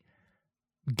goofy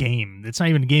game. It's not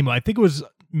even a game. I think it was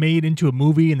made into a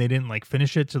movie and they didn't like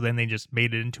finish it, so then they just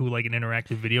made it into like an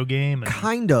interactive video game. And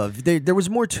kind of. There was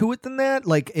more to it than that.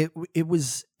 Like it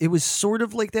was sort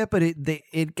of like that, but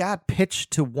it got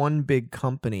pitched to one big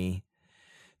company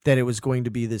that it was going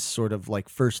to be this sort of like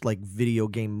first like video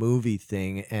game movie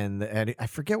thing, and I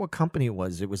forget what company it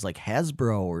was. It was like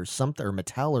Hasbro or something, or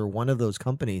Mattel, or one of those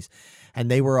companies,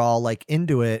 and they were all like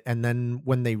into it. And then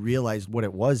when they realized what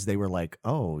it was, they were like,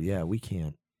 "Oh yeah, we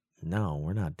can't. No,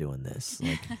 we're not doing this."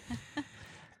 Like,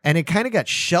 and it kind of got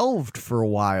shelved for a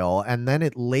while, and then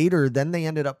then they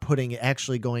ended up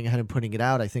actually going ahead and putting it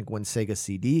out. I think when Sega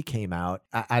CD came out,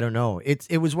 I don't know.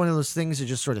 It was one of those things that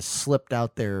just sort of slipped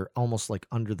out there, almost like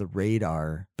under the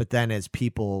radar. But then as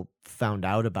people found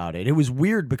out about it, it was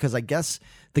weird because I guess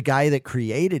the guy that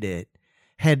created it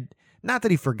had, not that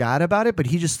he forgot about it, but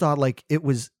he just thought like it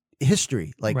was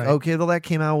history. Like, okay, well, that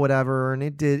came out, whatever, and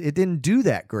it didn't do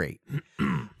that great.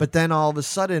 But then all of a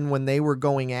sudden, when they were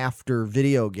going after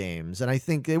video games, and I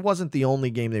think it wasn't the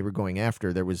only game they were going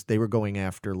after. They were going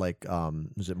after like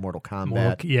was it Mortal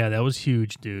Kombat? Yeah, that was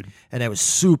huge, dude. And it was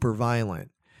super violent.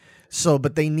 So,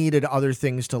 but they needed other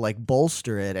things to like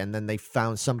bolster it, and then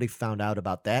somebody found out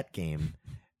about that game.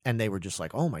 And they were just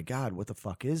like, "Oh my God, what the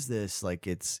fuck is this? Like,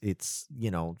 it's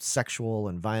sexual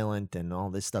and violent and all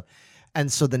this stuff."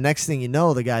 And so the next thing you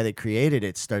know, the guy that created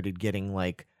it started getting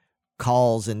like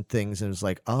calls and things, and was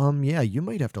like, yeah, you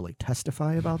might have to like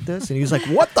testify about this. And he was like,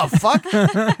 what the fuck?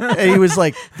 And he was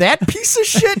like, that piece of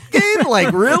shit game?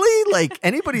 Like, really? Like,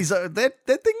 anybody's that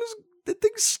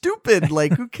thing's stupid.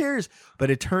 Like, who cares? But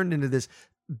it turned into this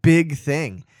big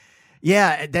thing.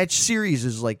 Yeah, that series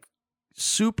is like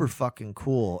super fucking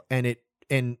cool, and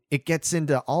it gets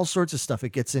into all sorts of stuff. It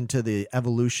gets into the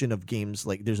evolution of games.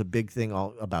 Like, there's a big thing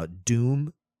all about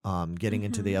Doom, getting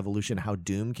into the evolution, how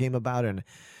Doom came about. And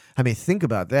I mean, think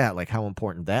about that, like how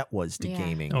important that was to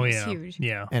gaming. Oh, It's yeah. huge.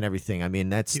 Yeah. And everything. I mean,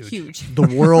 that's Huge. the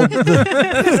world,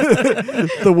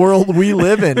 the world we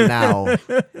live in now.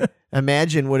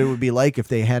 Imagine what it would be like if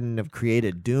they hadn't have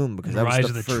created Doom, because that Rise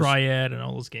was of the first, Triad and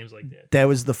all those games like that. that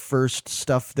was the first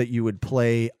stuff that you would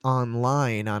play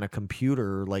online on a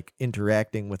computer, like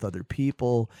interacting with other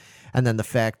people. And then the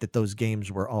fact that those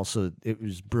games were also, it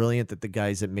was brilliant that the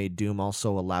guys that made Doom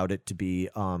also allowed it to be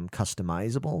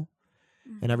customizable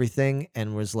and everything,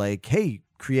 and was like, hey,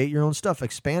 create your own stuff,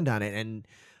 expand on it. And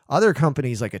other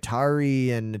companies like Atari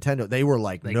and Nintendo, they were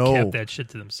like, They no, kept that shit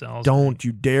to themselves. don't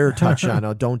you dare touch on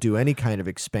it. Don't do any kind of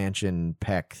expansion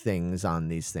pack things on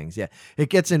these things. Yeah, it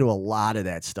gets into a lot of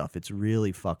that stuff. It's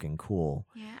really fucking cool.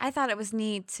 Yeah, I thought it was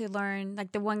neat to learn,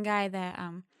 like the one guy that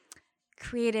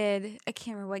created, I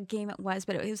can't remember what game it was,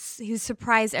 but he was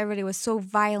surprised everybody was so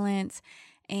violent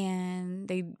and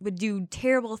they would do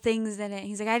terrible things in it.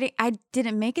 He's like, I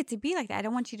didn't make it to be like that. I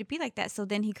don't want you to be like that. So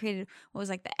then he created what was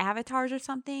like the avatars or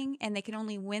something, and they could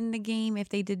only win the game if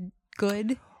they did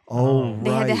good. Oh,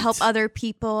 They had to help right. other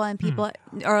people, and people,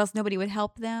 or else nobody would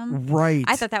help them. Right.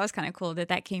 I thought that was kind of cool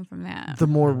that came from that. The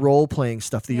more role playing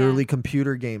stuff, the Yeah. early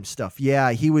computer game stuff.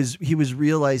 Yeah, he was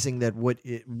realizing that what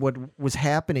was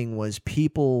happening was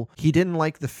people. He didn't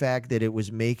like the fact that it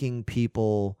was making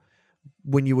people,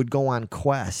 when you would go on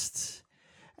quests,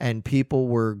 and people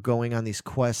were going on these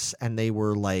quests and they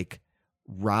were like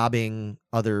robbing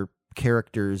other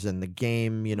characters in the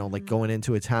game, you know, like going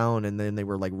into a town, and then they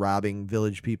were like robbing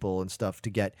village people and stuff to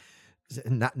get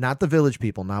not the village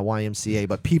people, not YMCA,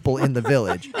 but people in the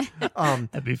village.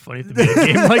 That'd be funny if they made a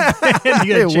game like that. You It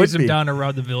gotta would chase them be. down and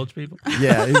rob the village people.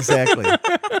 Yeah, exactly.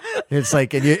 It's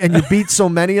like, and you beat so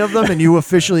many of them, and you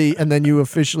officially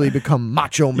become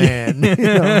Macho Man. You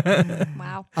know?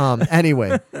 Wow.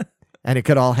 Anyway, and it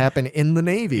could all happen in the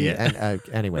Navy. Yeah. And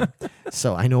anyway,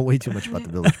 so I know way too much about the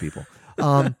village people.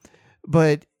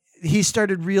 But he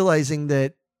started realizing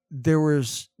that there were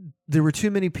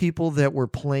too many people that were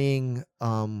playing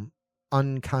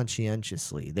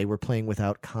unconscientiously. They were playing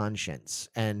without conscience.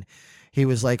 And he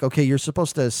was like, okay, you're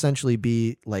supposed to essentially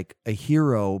be like a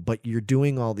hero, but you're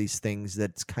doing all these things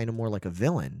that's kind of more like a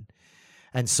villain.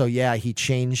 And so, yeah, he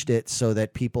changed it so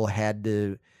that people had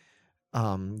to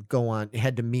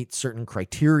had to meet certain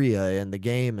criteria in the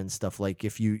game and stuff. Like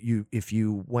if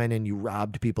you went and you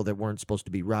robbed people that weren't supposed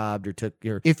to be robbed, or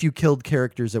if you killed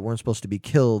characters that weren't supposed to be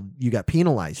killed, you got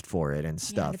penalized for it and Yeah,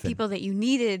 stuff. the people that you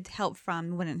needed help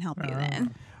from wouldn't help you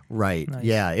then. Right. Nice.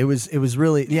 Yeah. It was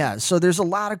really, yeah. So there's a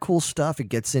lot of cool stuff. It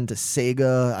gets into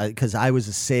Sega, because I was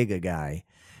a Sega guy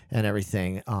and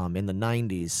everything in the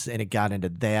 90s, and it got into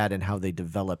that and how they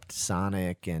developed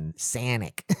Sonic and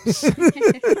Sonic.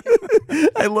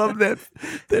 I love that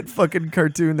fucking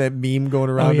cartoon, that meme going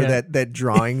around, yeah. that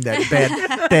drawing,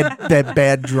 that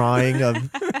bad drawing of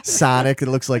Sonic. It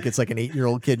looks like it's like an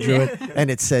 8-year-old kid drew it,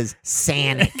 and it says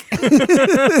Sonic.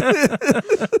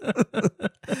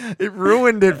 It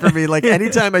ruined it for me. Like,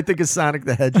 anytime I think of Sonic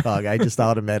the Hedgehog, I just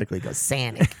automatically go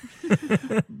Sonic.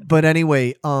 But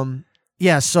anyway,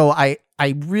 yeah, so I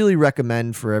really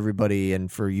recommend for everybody,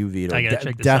 and for you, Vito, I gotta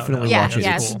check this out definitely now. Yeah, watch it.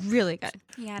 yeah, It's- it's really good.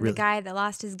 Yeah, and Really. the guy that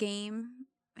lost his game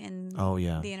and Oh,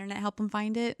 yeah. the internet helped him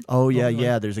find it. Oh yeah, really?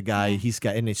 yeah. There's a guy. He's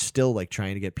got, and he's still like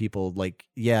trying to get people. Like,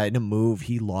 yeah, in a move,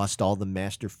 he lost all the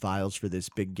master files for this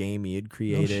big game he had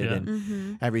created shit. and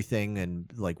Mm-hmm. everything, and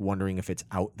like wondering if it's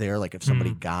out there, like if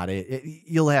somebody got it.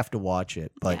 You'll have to watch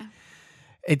it, but Yeah.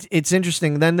 it's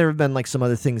interesting. Then there have been like some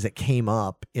other things that came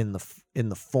up in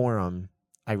the forum,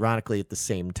 ironically at the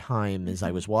same time as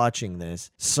I was watching this.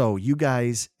 So you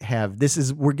guys have,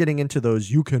 we're getting into those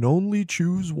you can only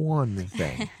choose one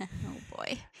thing. Oh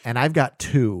boy. And I've got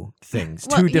two things,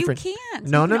 Well, two different. You can't.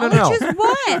 No, You no, can no, only no. Choose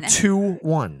one. Two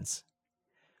ones.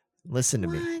 Listen to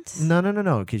me. What?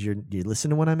 No, because you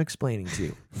listen to what I'm explaining to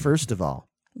you. First of all,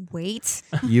 Wait.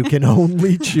 you can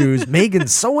only choose.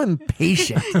 Megan's so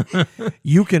impatient.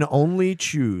 You can only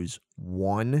choose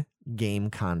one game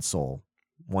console,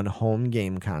 one home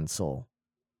game console.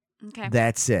 Okay.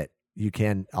 That's it. You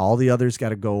can. All the others got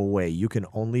to go away. You can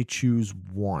only choose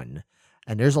one.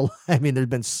 And there's there's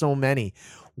been so many.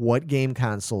 What game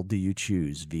console do you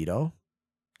choose, Vito?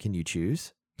 Can you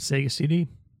choose? Sega CD.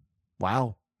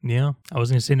 Wow. Yeah, I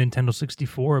was gonna say Nintendo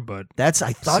 64, but I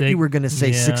thought you were going to say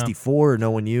Yeah. 64,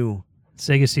 knowing you.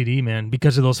 Sega CD, man,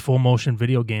 because of those full motion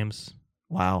video games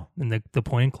Wow. and the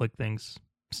point and click things.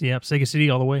 So yeah, Sega CD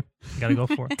all the way. Gotta go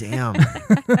for it. Damn.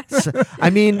 I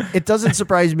mean, it doesn't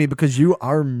surprise me because you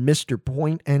are Mr.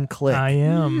 Point and Click. I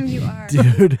am. You are.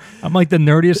 Dude. I'm like the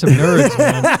nerdiest of nerds,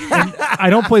 man. And I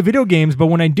don't play video games, but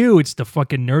when I do, it's the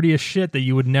fucking nerdiest shit that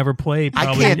you would never play.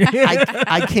 Probably.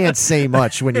 I can't say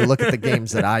much when you look at the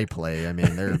games that I play. I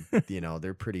mean,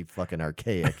 they're pretty fucking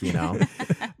archaic,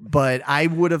 But I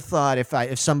would have thought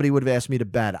if somebody would have asked me to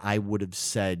bet, I would have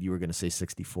said you were going to say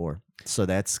 64. So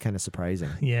that's kind of surprising.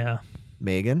 Yeah.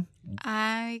 Megan,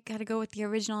 I got to go with the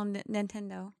original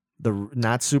Nintendo.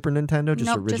 not Super Nintendo, just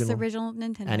Nope, original. just the original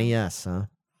Nintendo. NES, huh?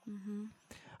 Mm-hmm.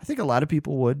 I think a lot of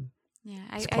people would. Yeah,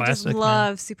 It's I just classic, man.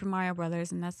 love Super Mario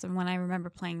Brothers, and that's the one I remember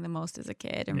playing the most as a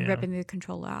kid and Yeah. ripping the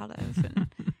controller out of. And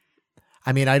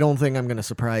I mean, I don't think I'm going to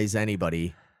surprise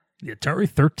anybody. The Atari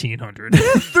 1300.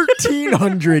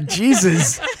 1300,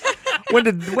 Jesus. When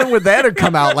would that have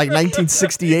come out? Like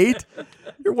 1968?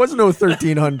 There was no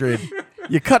 1300.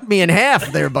 You cut me in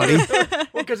half there, buddy. Well,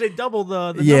 because they double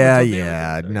the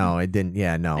Yeah. No, it didn't.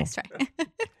 Yeah, no. nice try. It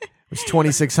was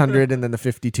 2600 and then the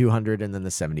 5200 and then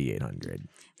the 7800.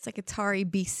 It's like Atari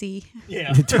BC.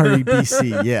 Yeah. Atari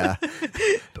BC, yeah.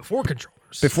 Before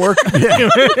controllers. Before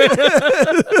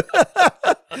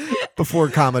before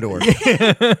Commodore.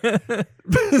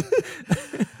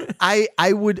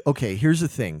 I would here's the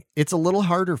thing. It's a little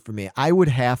harder for me. I would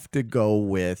have to go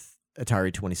with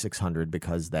Atari 2600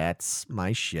 because that's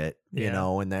my shit,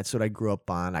 Yeah. and that's what I grew up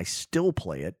on. I still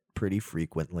play it pretty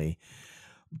frequently.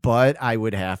 But I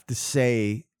would have to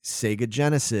say Sega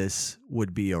Genesis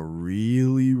would be a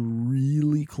really,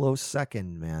 really close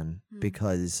second, man,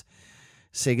 because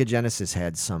Sega Genesis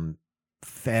had some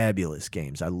fabulous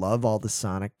games. I love all the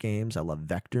Sonic games. I love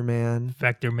Vector Man.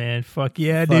 Vector Man. Fuck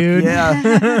yeah, Fuck dude. yeah.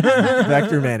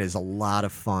 Vector Man is a lot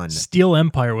of fun. Steel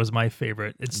Empire was my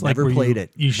favorite. It's Never like where played you,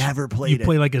 it. You Never played you it.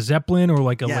 play like a Zeppelin or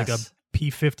like a Yes.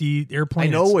 P-50 airplane.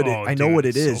 I know what it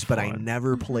it's is, so but I fun.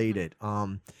 never played it.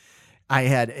 I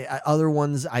had other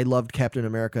ones. I loved Captain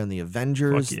America and the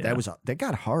Avengers. Fuck yeah. That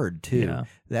got hard too. Yeah.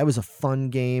 That was a fun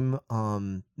game.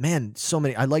 Man, so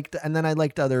many. I liked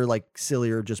other like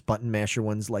sillier, just button masher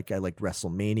ones. Like I liked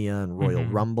WrestleMania and Royal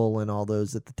Mhm. Rumble and all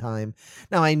those at the time.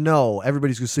 Now I know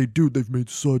everybody's gonna say, "Dude, they've made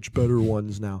such better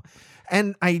ones now,"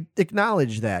 and I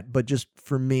acknowledge that. But just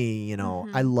for me,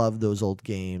 I love those old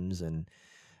games, and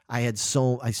I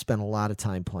spent a lot of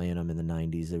time playing them in the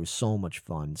 90s. It was so much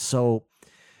fun. So.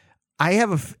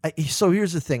 So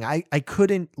here's the thing. I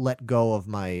couldn't let go of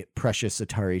my precious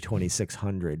Atari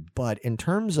 2600, but in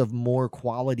terms of more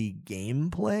quality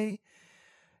gameplay,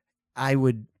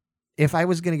 if I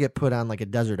was going to get put on like a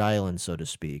desert island, so to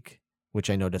speak, which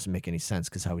I know doesn't make any sense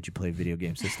because how would you play a video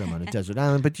game system on a desert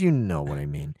island? But you know what I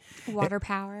mean. Water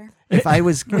power, If I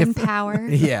was, wind power.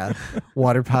 yeah,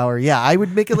 water power. Yeah, I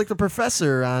would make it like the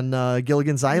professor on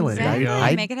Gilligan's Island. Exactly.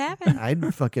 I'd- Make it happen.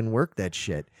 I'd fucking work that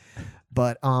shit.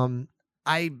 But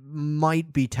I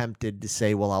might be tempted to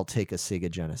say, well, I'll take a Sega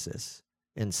Genesis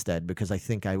instead because I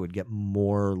think I would get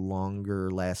more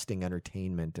longer lasting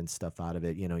entertainment and stuff out of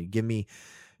it. You give me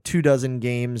 24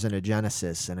 games and a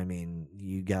Genesis, and I mean,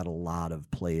 you got a lot of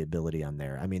playability on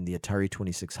there. I mean, the Atari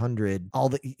 2600,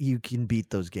 you can beat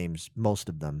those games, most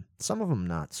of them. Some of them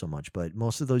not so much, but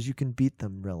most of those you can beat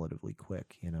them relatively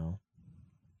quick, Yeah.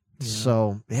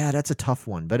 So, yeah, that's a tough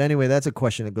one. But anyway, that's a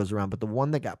question that goes around. But the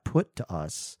one that got put to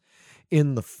us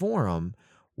in the forum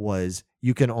was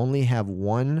you can only have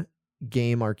one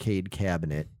game arcade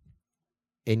cabinet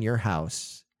in your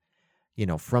house,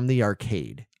 from the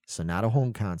arcade. So not a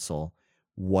home console.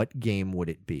 What game would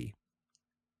it be?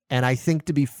 And I think,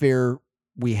 to be fair,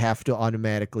 we have to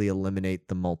automatically eliminate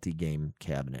the multi-game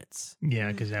cabinets.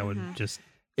 Yeah, because that would just...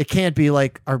 It can't be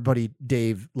like our buddy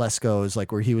Dave Lesko's,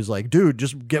 like where he was like, dude,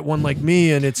 just get one like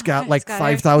me and it's got like got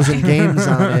 5,000 games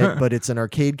on it, but it's an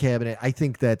arcade cabinet. I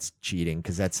think that's cheating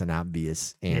because that's an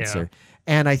obvious answer.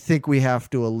 And I think we have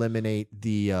to eliminate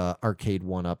the arcade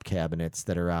one-up cabinets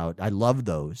that are out. I love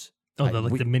those. Oh,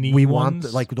 the mini we ones?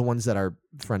 want like the ones that our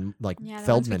friend Yeah, the ones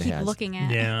Feldman we keep has, looking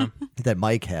at. Yeah. that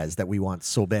Mike has, that we want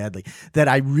so badly, that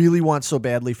I really want so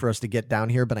badly for us to get down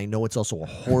here. But I know it's also a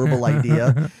horrible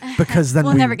idea because then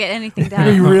We'll never get anything we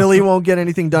done. really won't get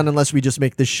anything done unless we just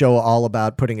make this show all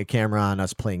about putting a camera on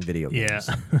us playing video games.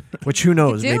 Yeah. Which, who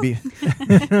knows? You Maybe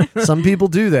some people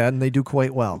do that and they do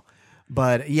quite well.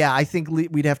 But yeah, I think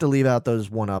we'd have to leave out those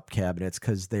one-up cabinets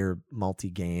because they're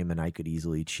multi-game and I could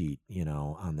easily cheat,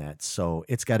 on that. So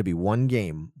it's got to be one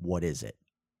game. What is it?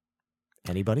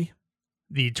 Anybody?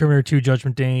 the Terminator 2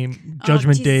 Judgment Day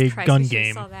Jesus Day Christ, gun we should've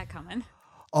game. Saw that coming.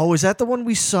 Oh, is that the one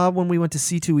we saw when we went to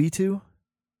C2E2?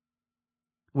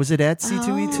 Was it at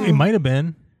C2E2? It might have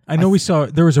been. I know we saw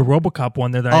there was a RoboCop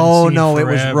one there that I hadn't Oh seen no, forever.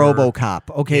 it was RoboCop.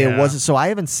 Okay, it Yeah. wasn't. So I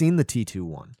haven't seen the T2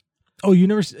 one. Oh, you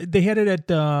never? They had it at.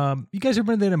 You guys ever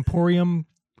been to that Emporium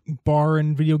bar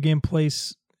and video game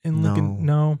place in Lincoln?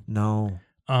 No. No,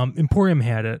 Emporium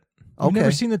had it. You've Okay.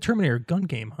 never seen the Terminator gun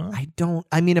game, huh? I don't.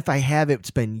 I mean, if I have, it's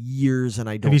been years, and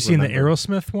I don't. Have you seen the remember.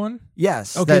 Aerosmith one?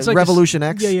 Yes. Okay, that it's like Revolution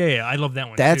X. Yeah. I love that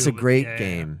one. That's too, a but great yeah.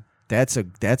 game. That's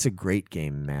a great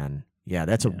game, man. Yeah,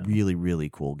 that's a really, really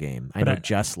cool game. I But know I-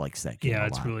 Jess likes that game. Yeah, a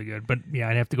it's lot. really good. But yeah,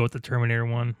 I'd have to go with the Terminator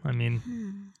one. I mean,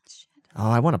 Oh,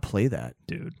 I want to play that.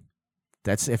 dude.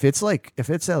 That's if it's like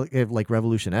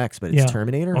Revolution X, but it's Yeah.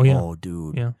 Terminator. Oh, yeah. Oh,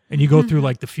 dude. Yeah, and you go through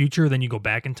like the future, then you go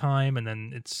back in time, and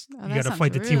then it's Oh, you that got to sounds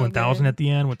fight the real T-1000 good. at the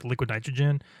end with the liquid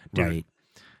nitrogen. Dude,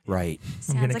 Right. I'm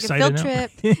Sounds getting like a excited field now.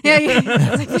 trip. Yeah.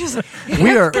 It's like, you're just like, We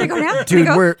are, Can I go now? Can I dude.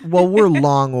 go? We're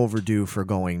long overdue for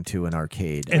going to an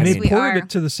arcade. And I they Yes, we ported are. it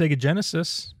to the Sega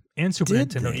Genesis and Super Did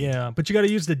Nintendo. they? Yeah, but you got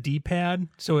to use the D-pad,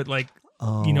 so it like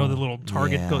you know the little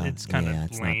target. Yeah, It's kind of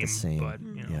it's lame, not the same. but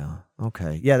you know. Yeah.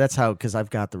 Okay. Yeah, that's how. Because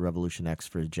I've got the Revolution X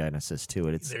for Genesis too.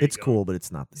 And There you it's go. cool, but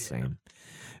it's not the same.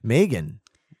 Megan,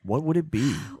 what would it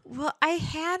be? Well, I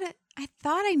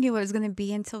thought I knew what it was going to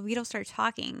be until Vito started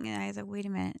talking. And I was like, wait a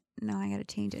minute. No, I got to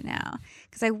change it now.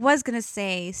 Because I was going to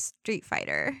say Street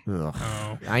Fighter. Ugh.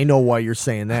 Oh. I know why you're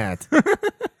saying that.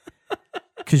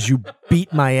 Because you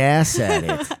beat my ass at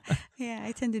it. Yeah,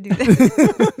 I tend to do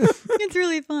that. It's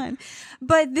really fun.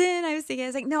 But then I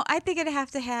was like, no, I think I'd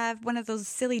have to have one of those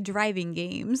silly driving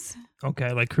games.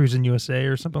 Okay, like Cruising USA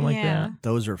or something like Yeah. that.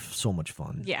 Those are so much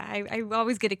fun. Yeah, I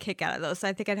always get a kick out of those. So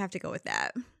I think I'd have to go with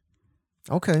that.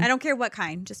 Okay. I don't care what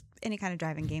kind, just any kind of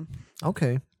driving game.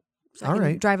 Okay. So I All can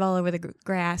right. drive all over the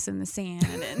grass and the sand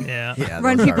and Yeah. Yeah.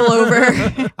 run those people are-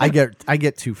 over. I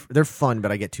get too. They're fun,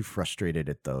 but I get too frustrated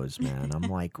at those, man. I'm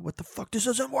like, what the fuck? This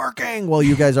isn't working. Well,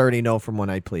 you guys already know from when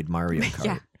I played Mario Kart.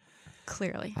 Yeah.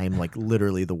 Clearly. I'm like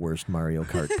literally the worst Mario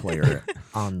Kart player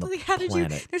on the Like, how did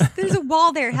planet. you? There's a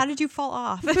wall there. How did you fall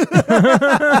off?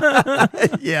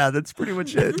 Yeah, that's pretty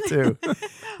much it too.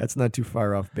 That's not too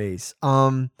far off base.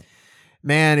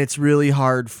 Man, it's really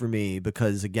hard for me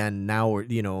because again, now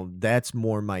that's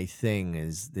more my thing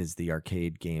is the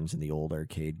arcade games and the old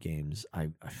arcade games. I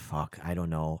don't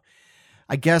know.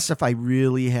 I guess if I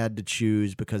really had to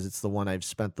choose because it's the one I've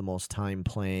spent the most time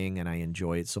playing and I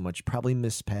enjoy it so much, probably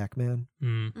Miss Pac-Man.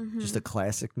 Mm. Just a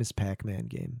classic Miss Pac-Man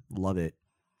game. Love it.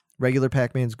 Regular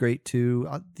Pac-Man's great too.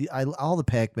 All the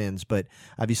Pac-Mans, but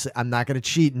obviously I'm not going to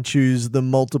cheat and choose the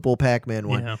multiple Pac-Man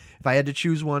one. Yeah. If I had to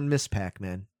choose one, Miss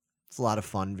Pac-Man. It's a lot of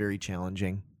fun, very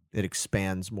challenging. It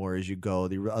expands more as you go.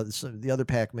 The other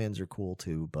Pac-Mans are cool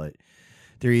too, but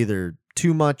they're either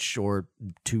too much or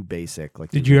too basic.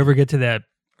 Like, Did you ever get to that,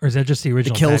 or is that just the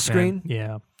original kill Pac-Man? screen?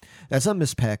 Yeah. That's not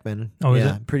Miss Pac-Man. Oh, is yeah,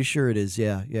 it? I'm pretty sure it is.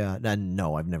 Yeah.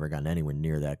 No, I've never gotten anywhere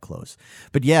near that close.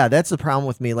 But yeah, that's the problem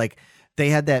with me. Like, they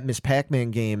had that Miss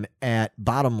Pac-Man game at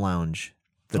Bottom Lounge,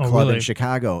 the Oh, club really? in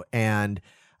Chicago, and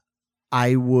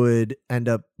I would end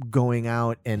up going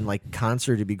out and like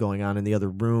concert would be going on in the other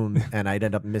room, and I'd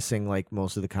end up missing like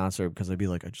most of the concert because I'd be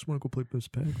like, I just want to go play Miss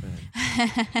Pac-Man.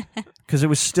 Because it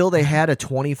was still, they had a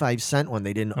 25-cent one.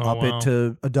 They didn't Oh, up wow. it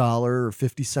to $1 or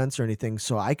 50 cents or anything.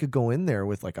 So I could go in there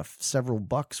with like several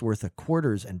bucks worth of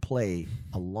quarters and play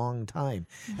a long time.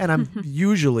 And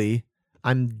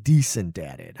I'm decent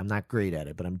at it. I'm not great at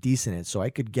it, but I'm decent at it. So I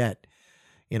could get,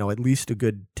 at least a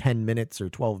good 10 minutes or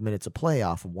 12 minutes of play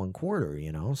off of one quarter,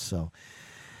 So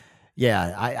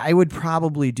yeah, I would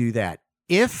probably do that.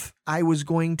 If I was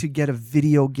going to get a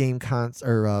video game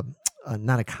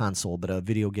not a console, but a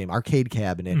video game arcade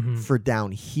cabinet Mhm. for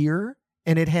down here,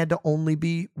 and it had to only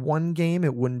be one game,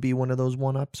 it wouldn't be one of those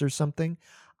 1-ups or something,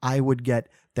 I would get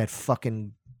that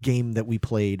fucking game that we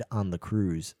played on the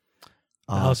cruise.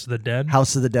 The House of the Dead.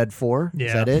 House of the Dead 4? Is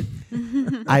Yeah. that it?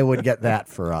 I would get that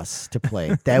for us to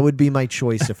play. That would be my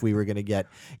choice if we were going to get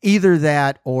either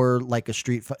that or like a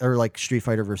Street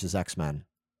Fighter versus X-Men.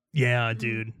 Yeah,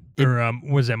 dude. Or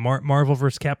was that Marvel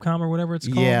vs. Capcom or whatever it's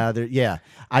called? Yeah.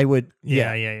 I would.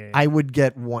 Yeah. I would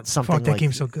get something Fuck, that like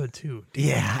game's so good too.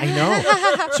 Yeah, I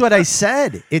know. That's what I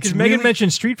said. It's Because Megan really,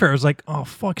 mentioned Street Fighter, I was like, oh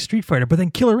fuck, Street Fighter, but then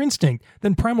Killer Instinct,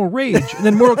 then Primal Rage, and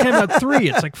then Mortal Kombat 3.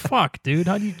 It's like, fuck, dude,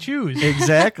 how do you choose?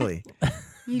 exactly.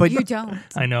 But- you don't.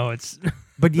 I know it's.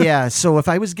 But yeah, so if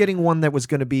I was getting one that was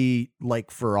going to be like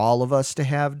for all of us to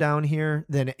have down here,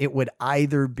 then it would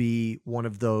either be one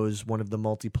of the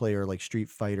multiplayer like Street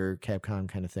Fighter, Capcom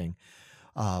kind of thing,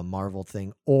 Marvel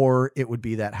thing, or it would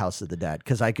be that House of the Dead,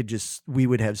 because we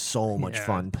would have so much Yeah.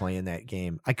 fun playing that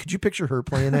game. Could you picture her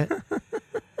playing it?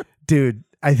 Dude,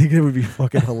 I think it would be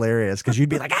fucking hilarious, because you'd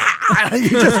be like,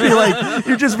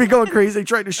 you'd just be going crazy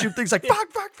trying to shoot things like fuck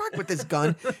with this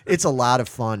gun. It's a lot of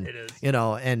fun. It is. You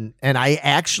know, and I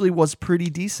actually was pretty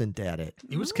decent at it.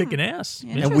 He was kicking ass.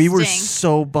 Yeah. And we were Interesting.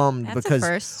 so bummed That's a because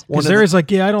first. one Because of there the- is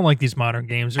like, I don't like these modern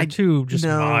games. They're too just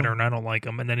no. modern. I don't like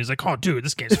them. And then he's like, oh, dude,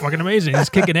 this game's fucking amazing. He's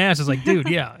kicking ass. It's like, dude,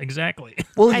 yeah, exactly.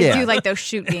 well, I yeah. do like those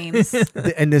shoot games.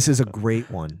 And this is a great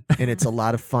one, and it's a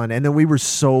lot of fun. And then we were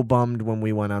so bummed when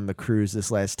we went on the cruise this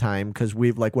last time, because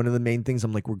we've like one of the main things.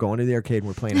 I'm like, we're going to the arcade and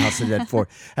we're playing House of the Dead 4,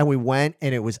 and we went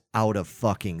and it was out of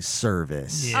fucking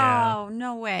service. Yeah. Oh,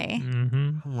 no way. Mm-hmm.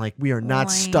 I'm like, we are not Lame.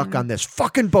 stuck on this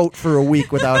fucking boat for a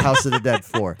week without House of the Dead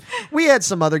 4. We had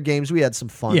some other games we had some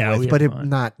fun Yeah, we with, had but fun.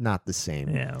 not the same.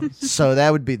 Yeah. So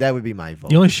that would be my vote.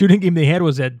 The only shooting game they had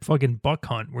was that fucking buck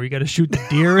hunt where you got to shoot the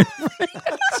deer.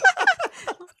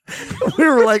 We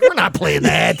were like, we're not playing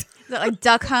that. Is that like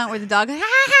Duck Hunt where the dog goes,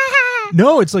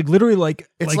 No, it's like literally like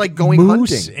It's like going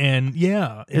moose hunting. and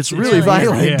yeah, It's really weird.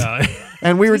 violent. Yeah,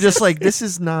 And we were just like, this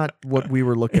is not what we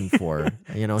were looking for.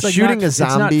 You know, it's like shooting not, a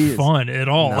zombie. It's not fun at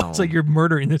all. No. It's like you're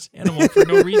murdering this animal for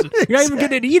no reason. You're not even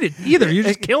getting to eat it either. You're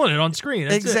just killing it on screen.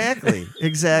 That's it.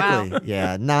 Exactly.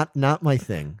 Yeah, not my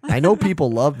thing. I know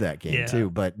people love that game Yeah. too,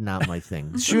 but not my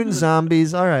thing. Shooting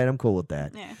zombies, all right, I'm cool with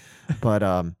that. Yeah.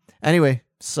 But anyway,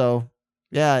 so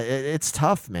yeah, it's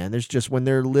tough, man. There's just when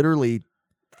there are literally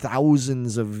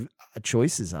thousands of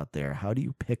choices out there, how do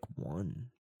you pick one?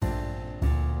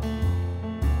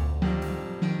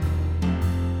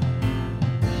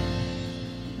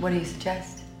 What do you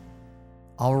suggest?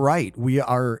 All right, we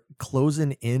are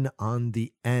closing in on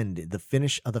the end, the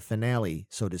finish of the finale,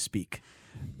 so to speak.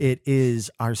 It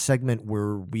is our segment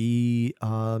where we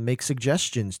make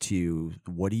suggestions to you.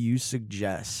 What do you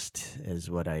suggest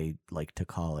is what I like to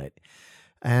call it.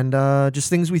 And just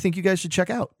things we think you guys should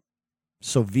check out.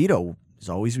 So Vito, as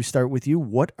always, we start with you.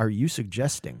 What are you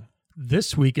suggesting?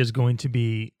 This week is going to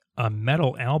be a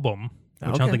metal album, which I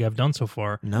don't Okay. think I've done so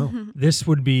far. No. This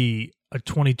would be a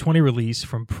 2020 release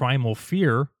from Primal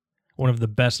Fear, one of the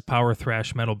best power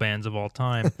thrash metal bands of all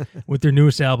time, with their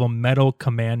newest album, Metal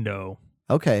Commando.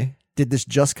 Okay. Did this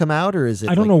just come out, or is it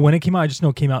I don't like know when it came out. I just know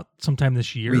it came out sometime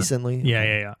this year. recently? Yeah,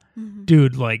 Okay. yeah, yeah.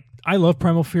 Dude, like, I love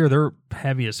Primal Fear. They're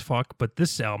heavy as fuck, but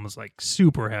this album is, like,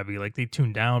 super heavy. Like, they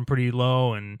tuned down pretty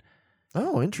low, and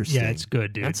Oh, interesting. yeah, it's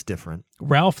good, dude. That's different.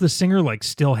 Ralph, the singer, like,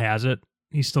 still has it.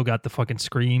 He's still got the fucking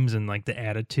screams and, like, the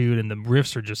attitude, and the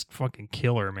riffs are just fucking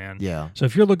killer, man. Yeah. So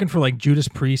if you're looking for, like, Judas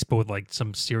Priest, but with, like,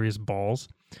 some serious balls,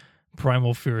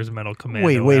 Primal Fear's Metal Commando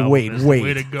Wait, album is the wait.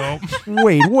 way to go.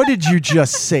 Wait, what did you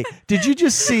just say? Did you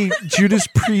just see Judas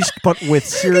Priest but with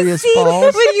serious See,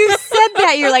 balls? when you said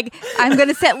that, you're like, I'm going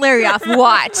to set Larry off.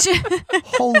 Watch.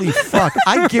 Holy fuck.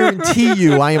 I guarantee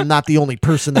you I am not the only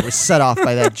person that was set off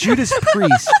by that. Judas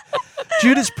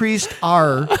Priest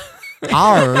are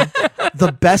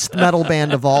the best metal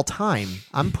band of all time.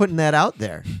 I'm putting that out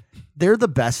there. They're the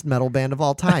best metal band of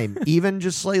all time, even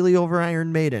just slightly over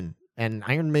Iron Maiden. And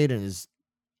Iron Maiden is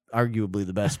arguably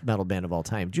the best metal band of all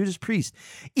time. Judas Priest.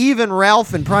 Even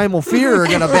Ralph and Primal Fear are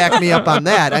going to back me up on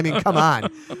that. I mean, come on.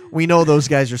 We know those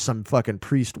guys are some fucking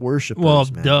priest worshipers, Well,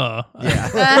 man. duh.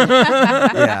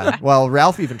 Yeah. Well,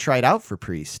 Ralph even tried out for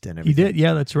Priest and He everything. did.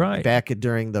 Yeah, that's right. Back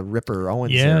during the Ripper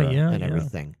Owens Yeah, era yeah, and yeah.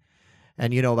 everything.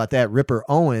 And you know about that, Ripper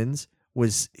Owens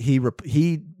was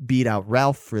he beat out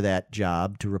Ralph for that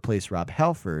job to replace Rob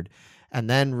Halford. And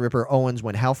then Ripper Owens,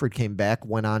 when Halford came back,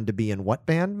 went on to be in what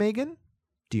band, Megan?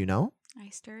 Do you know?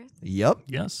 Iced Earth? Yep.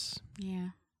 Yes. Yeah.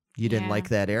 You didn't Yeah. like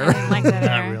that I era? didn't like that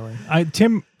Not era.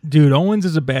 really. Dude, Owens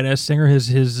is a badass singer.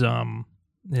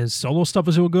 His solo stuff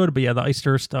is real good, but yeah, the Iced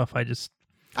Earth stuff,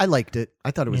 I liked it.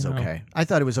 I thought it was You know. okay. I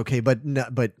thought it was okay, but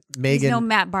There's Megan. no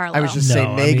Matt Barlow. I was just no, saying,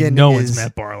 I Megan mean, no is one's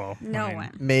Matt Barlow. no I mean,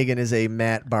 one. Megan is a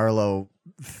Matt Barlow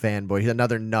fanboy. He's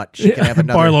another nut. She can have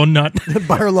another Barlow nut.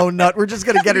 Barlow nut. We're just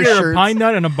gonna get her You're a shirts. pine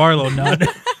nut and a Barlow nut.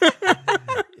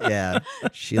 Yeah,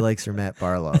 she likes her Matt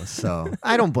Barlow. So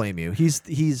I don't blame you.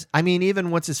 He's. I mean,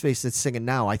 even what's his face that's singing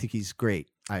now. I think he's great.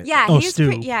 Yeah, Oh, he was Stu.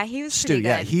 he was Stu. pretty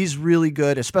Yeah, good. he's really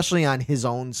good, especially on his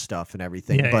own stuff and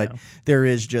everything. Yeah, but yeah. there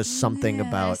is just something Yeah,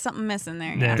 about there's something missing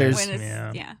there. Yeah, Yeah, there's- when it's-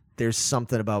 yeah. yeah. there's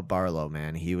something about Barlow,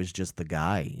 man. He was just the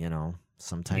guy. You know,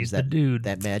 sometimes He's the that dude.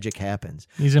 that magic happens.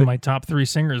 He's in my top 3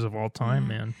 singers of all time,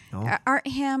 man. Oh, Aren't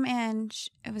him and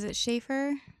was it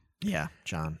Schaefer yeah,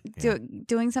 John. Yeah.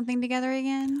 doing something together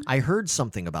again? I heard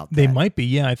something about that. They might be,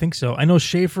 yeah, I think so. I know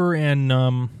Schaefer and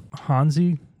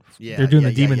Hansi. Yeah, They're doing yeah,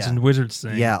 the Demons yeah. and Wizards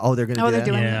thing. Yeah. Oh, they're gonna Oh, do they're that.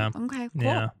 doing Yeah. it. Okay, cool.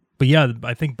 Yeah. But yeah,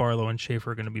 I think Barlow and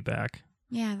Schaefer are going to be back.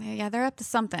 Yeah, they're up to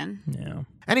something. Yeah.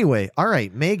 Anyway, all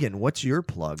right, Megan, what's your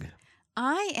plug?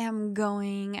 I am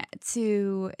going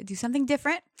to do something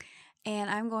different,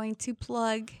 and I'm going to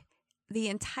plug the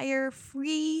entire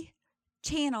free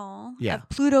channel of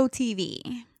Pluto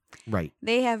TV. Right.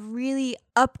 They have really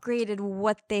upgraded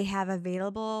what they have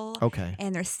available. Okay.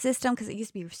 And their system, because it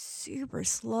used to be super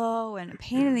slow and a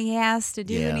pain in the ass to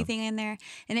do anything in there.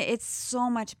 And it's so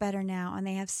much better now. And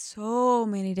they have so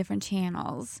many different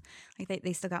channels. Like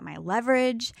they still got My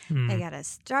Leverage. They got a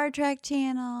Star Trek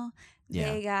channel.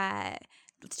 Yeah. They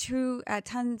got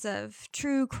tons of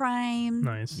true crime.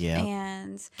 Nice. Yeah.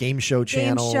 And Game show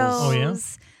channels. Oh,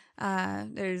 yeah.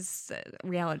 There's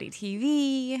reality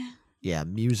TV. Yeah,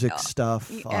 music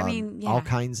stuff. I mean, all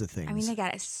kinds of things. I mean, they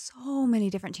got so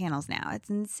many different channels now. It's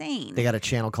insane. They got a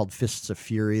channel called Fists of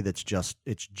Fury that's just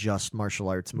martial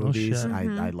arts movies. shit.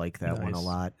 I like that one a Nice.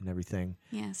 lot and everything.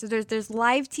 Yeah, so there's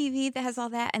live TV that has all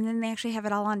that, and then they actually have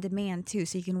it all on demand too,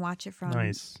 so you can watch it from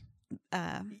Nice.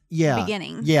 Yeah. the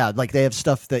beginning. Yeah, like they have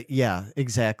stuff that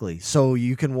exactly. So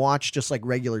you can watch just like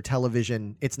regular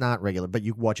television. It's not regular, but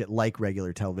you watch it like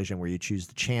regular television where you choose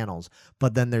the channels.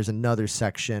 But then there's another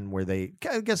section where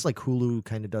I guess like Hulu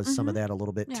kind of does some of that a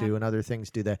little bit too, and other things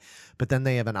do that. But then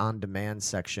they have an on-demand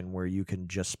section where you can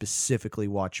just specifically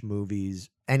watch movies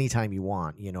anytime you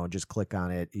want, just click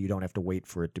on it. You don't have to wait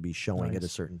for it to be showing at a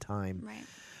certain time. Right.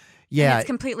 Yeah. And it's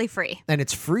completely free. And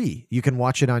it's free. You can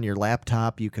watch it on your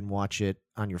laptop. You can watch it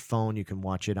on your phone. You can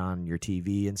watch it on your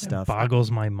TV and stuff. It boggles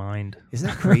my mind. Isn't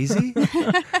that crazy?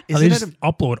 How they just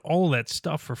upload all that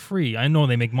stuff for free. I know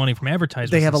they make money from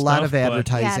advertisements. They have a and lot stuff, of but-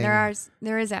 advertising. Yeah,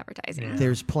 there is advertising. Yeah.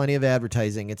 There's plenty of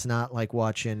advertising. It's not like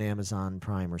watching Amazon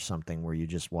Prime or something where you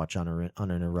just watch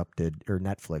uninterrupted, or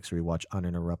Netflix where you watch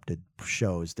uninterrupted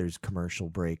shows. There's commercial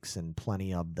breaks and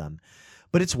plenty of them.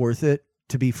 But it's worth it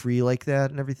to be free like that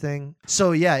and everything.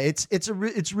 So yeah,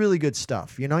 it's really good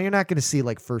stuff. You're not going to see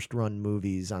like first run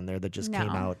movies on there that just came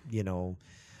out,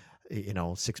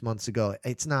 6 months ago.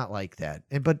 It's not like that.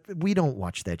 But we don't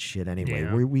watch that shit anyway.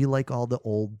 Yeah. We like all the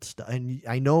old stuff. And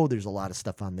I know there's a lot of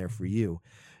stuff on there for you.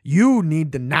 You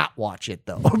need to not watch it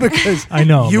though, because I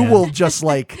know, you man. will just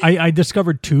like. I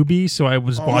discovered Tubi, so I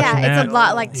was watching Yeah, that. it's a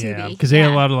lot like Tubi. because they had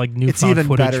a lot of like new It's even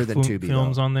footage better than Tubi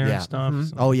films though. on there Yeah. and stuff. Mhm.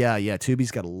 so- Oh yeah. Tubi's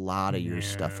got a lot of your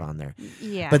stuff on there.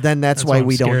 Yeah. But then that's why I'm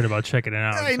we scared don't. about checking it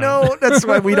out. I so- know. That's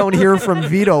why we don't hear from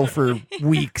Vito for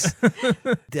weeks.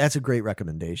 That's a great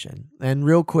recommendation. And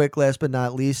real quick, last but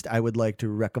not least, I would like to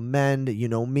recommend,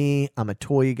 me, I'm a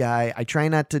toy guy. I try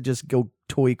not to just go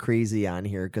toy crazy on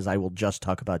here because I will just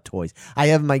talk about toys. I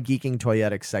have my Geeking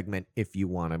Toyetics segment if you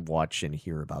want to watch and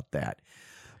hear about that.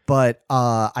 But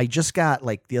I just got,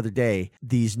 like, the other day,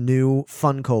 these new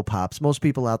Funko Pops. Most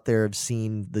people out there have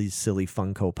seen these silly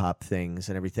Funko Pop things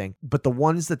and everything. But the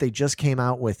ones that they just came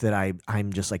out with that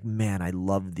I'm just like, man, I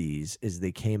love these, is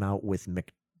they came out with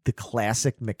the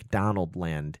classic McDonald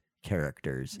Land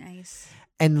characters. Nice.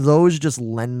 And those just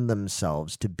lend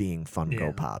themselves to being Funko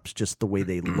Yeah. Pops. Just the way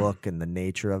they look and the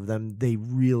nature of them. They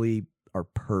really are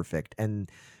perfect. And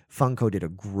Funko did a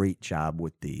great job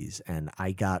with these. And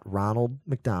I got Ronald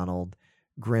McDonald,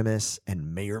 Grimace,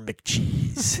 and Mayor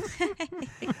McCheese.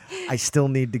 I still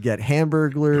need to get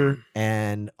Hamburglar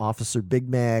and Officer Big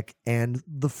Mac and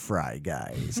the Fry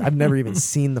Guys. I've never even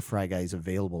seen the Fry Guys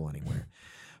available anywhere.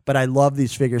 But I love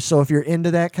these figures. So if you're into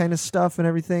that kind of stuff and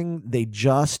everything, they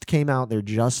just came out. They're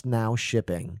just now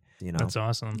shipping. That's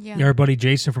awesome. Yeah. Our buddy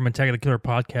Jason from Attack of the Killer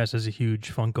podcast is a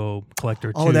huge Funko collector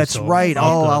too. Oh, that's so right.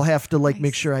 I'll have to- I'll have to make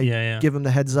Nice. sure I Yeah. give him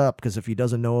the heads up, because if he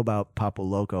doesn't know about Papo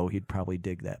Loco, he'd probably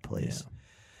dig that place.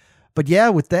 But yeah,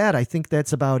 with that, I think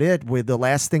that's about it. With the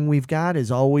last thing we've got is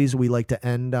always we like to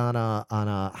end on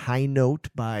a high note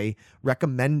by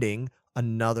recommending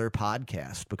another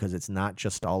podcast, because it's not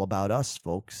just all about us,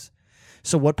 folks.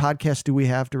 So what podcast do we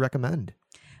have to recommend?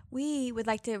 We would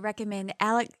like to recommend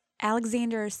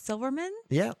Alexander Silverman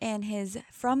Yeah. and his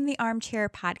From the Armchair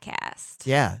podcast.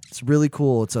 Yeah, it's really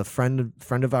cool. It's a friend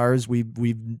of ours. We've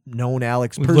known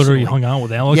Alex We've personally. literally hung out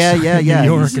with Alex. Yeah. in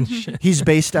New York and shit. He's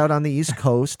based out on the East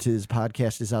Coast. His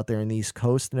podcast is out there in the East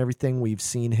Coast and everything. We've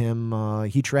seen him.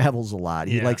 He travels a lot.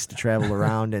 He Yeah. likes to travel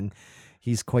around, and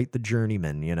he's quite the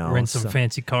journeyman, Rent some so-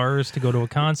 fancy cars to go to a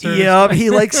concert. Yeah, he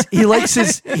likes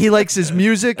his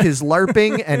music, his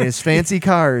LARPing, and his fancy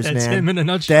cars. That's man. him in a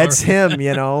nutshell. That's him,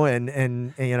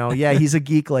 and yeah, he's a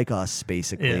geek like us,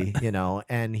 basically,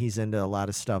 and he's into a lot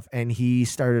of stuff. And he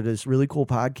started this really cool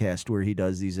podcast where he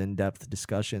does these in-depth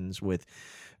discussions with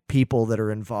people that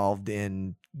are involved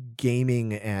in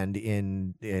gaming and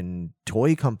in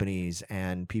toy companies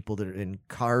and people that are in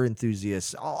car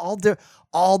enthusiasts,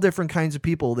 all different kinds of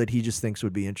people that he just thinks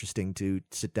would be interesting to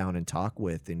sit down and talk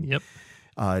with. And Yep.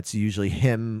 It's usually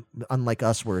him, unlike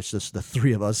us, where it's just the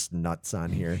three of us nuts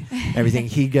on here. Everything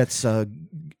he gets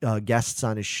guests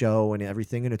on his show and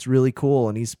everything, and it's really cool.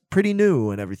 And he's pretty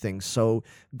new and everything, so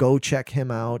go check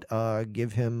him out.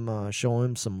 Give him, show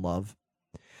him some love,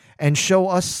 and show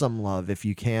us some love if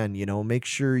you can. Make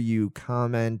sure you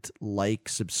comment, like,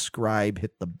 subscribe,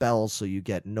 hit the bell so you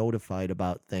get notified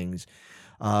about things.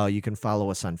 You can follow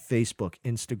us on Facebook,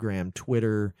 Instagram,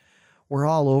 Twitter. We're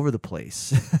all over the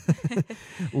place,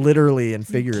 literally and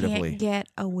figuratively. You can't get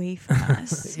away from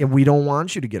us. We don't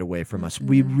want you to get away from us.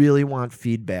 We really want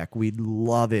feedback. We'd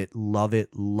love it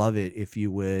if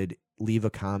you would leave a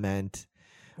comment.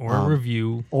 Or a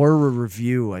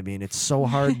review. I mean, it's so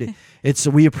hard to,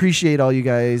 we appreciate all you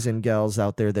guys and gals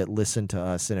out there that listen to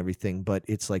us and everything, but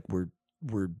it's like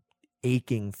we're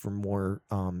aching for more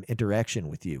interaction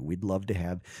with you. We'd love to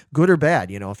have, good or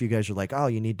bad, if you guys are like, oh,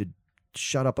 you need to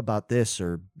shut up about this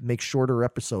or make shorter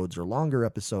episodes or longer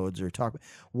episodes or talk,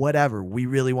 whatever. We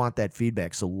really want that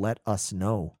feedback, so let us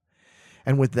know.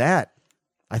 And with that,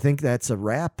 I think that's a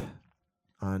wrap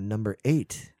on number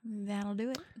 8. That'll do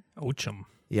it. Ochum.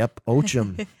 Yep,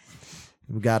 Ochum.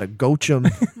 We got a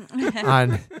Gochum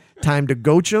on Time to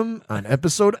Gochum on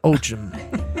episode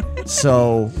Ochum.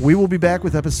 So we will be back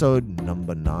with episode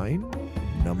number 9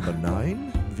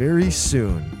 very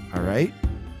soon. All right?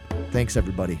 Thanks,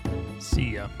 everybody.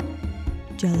 See ya.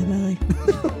 Jelly Belly.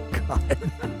 God.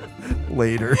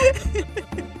 Later.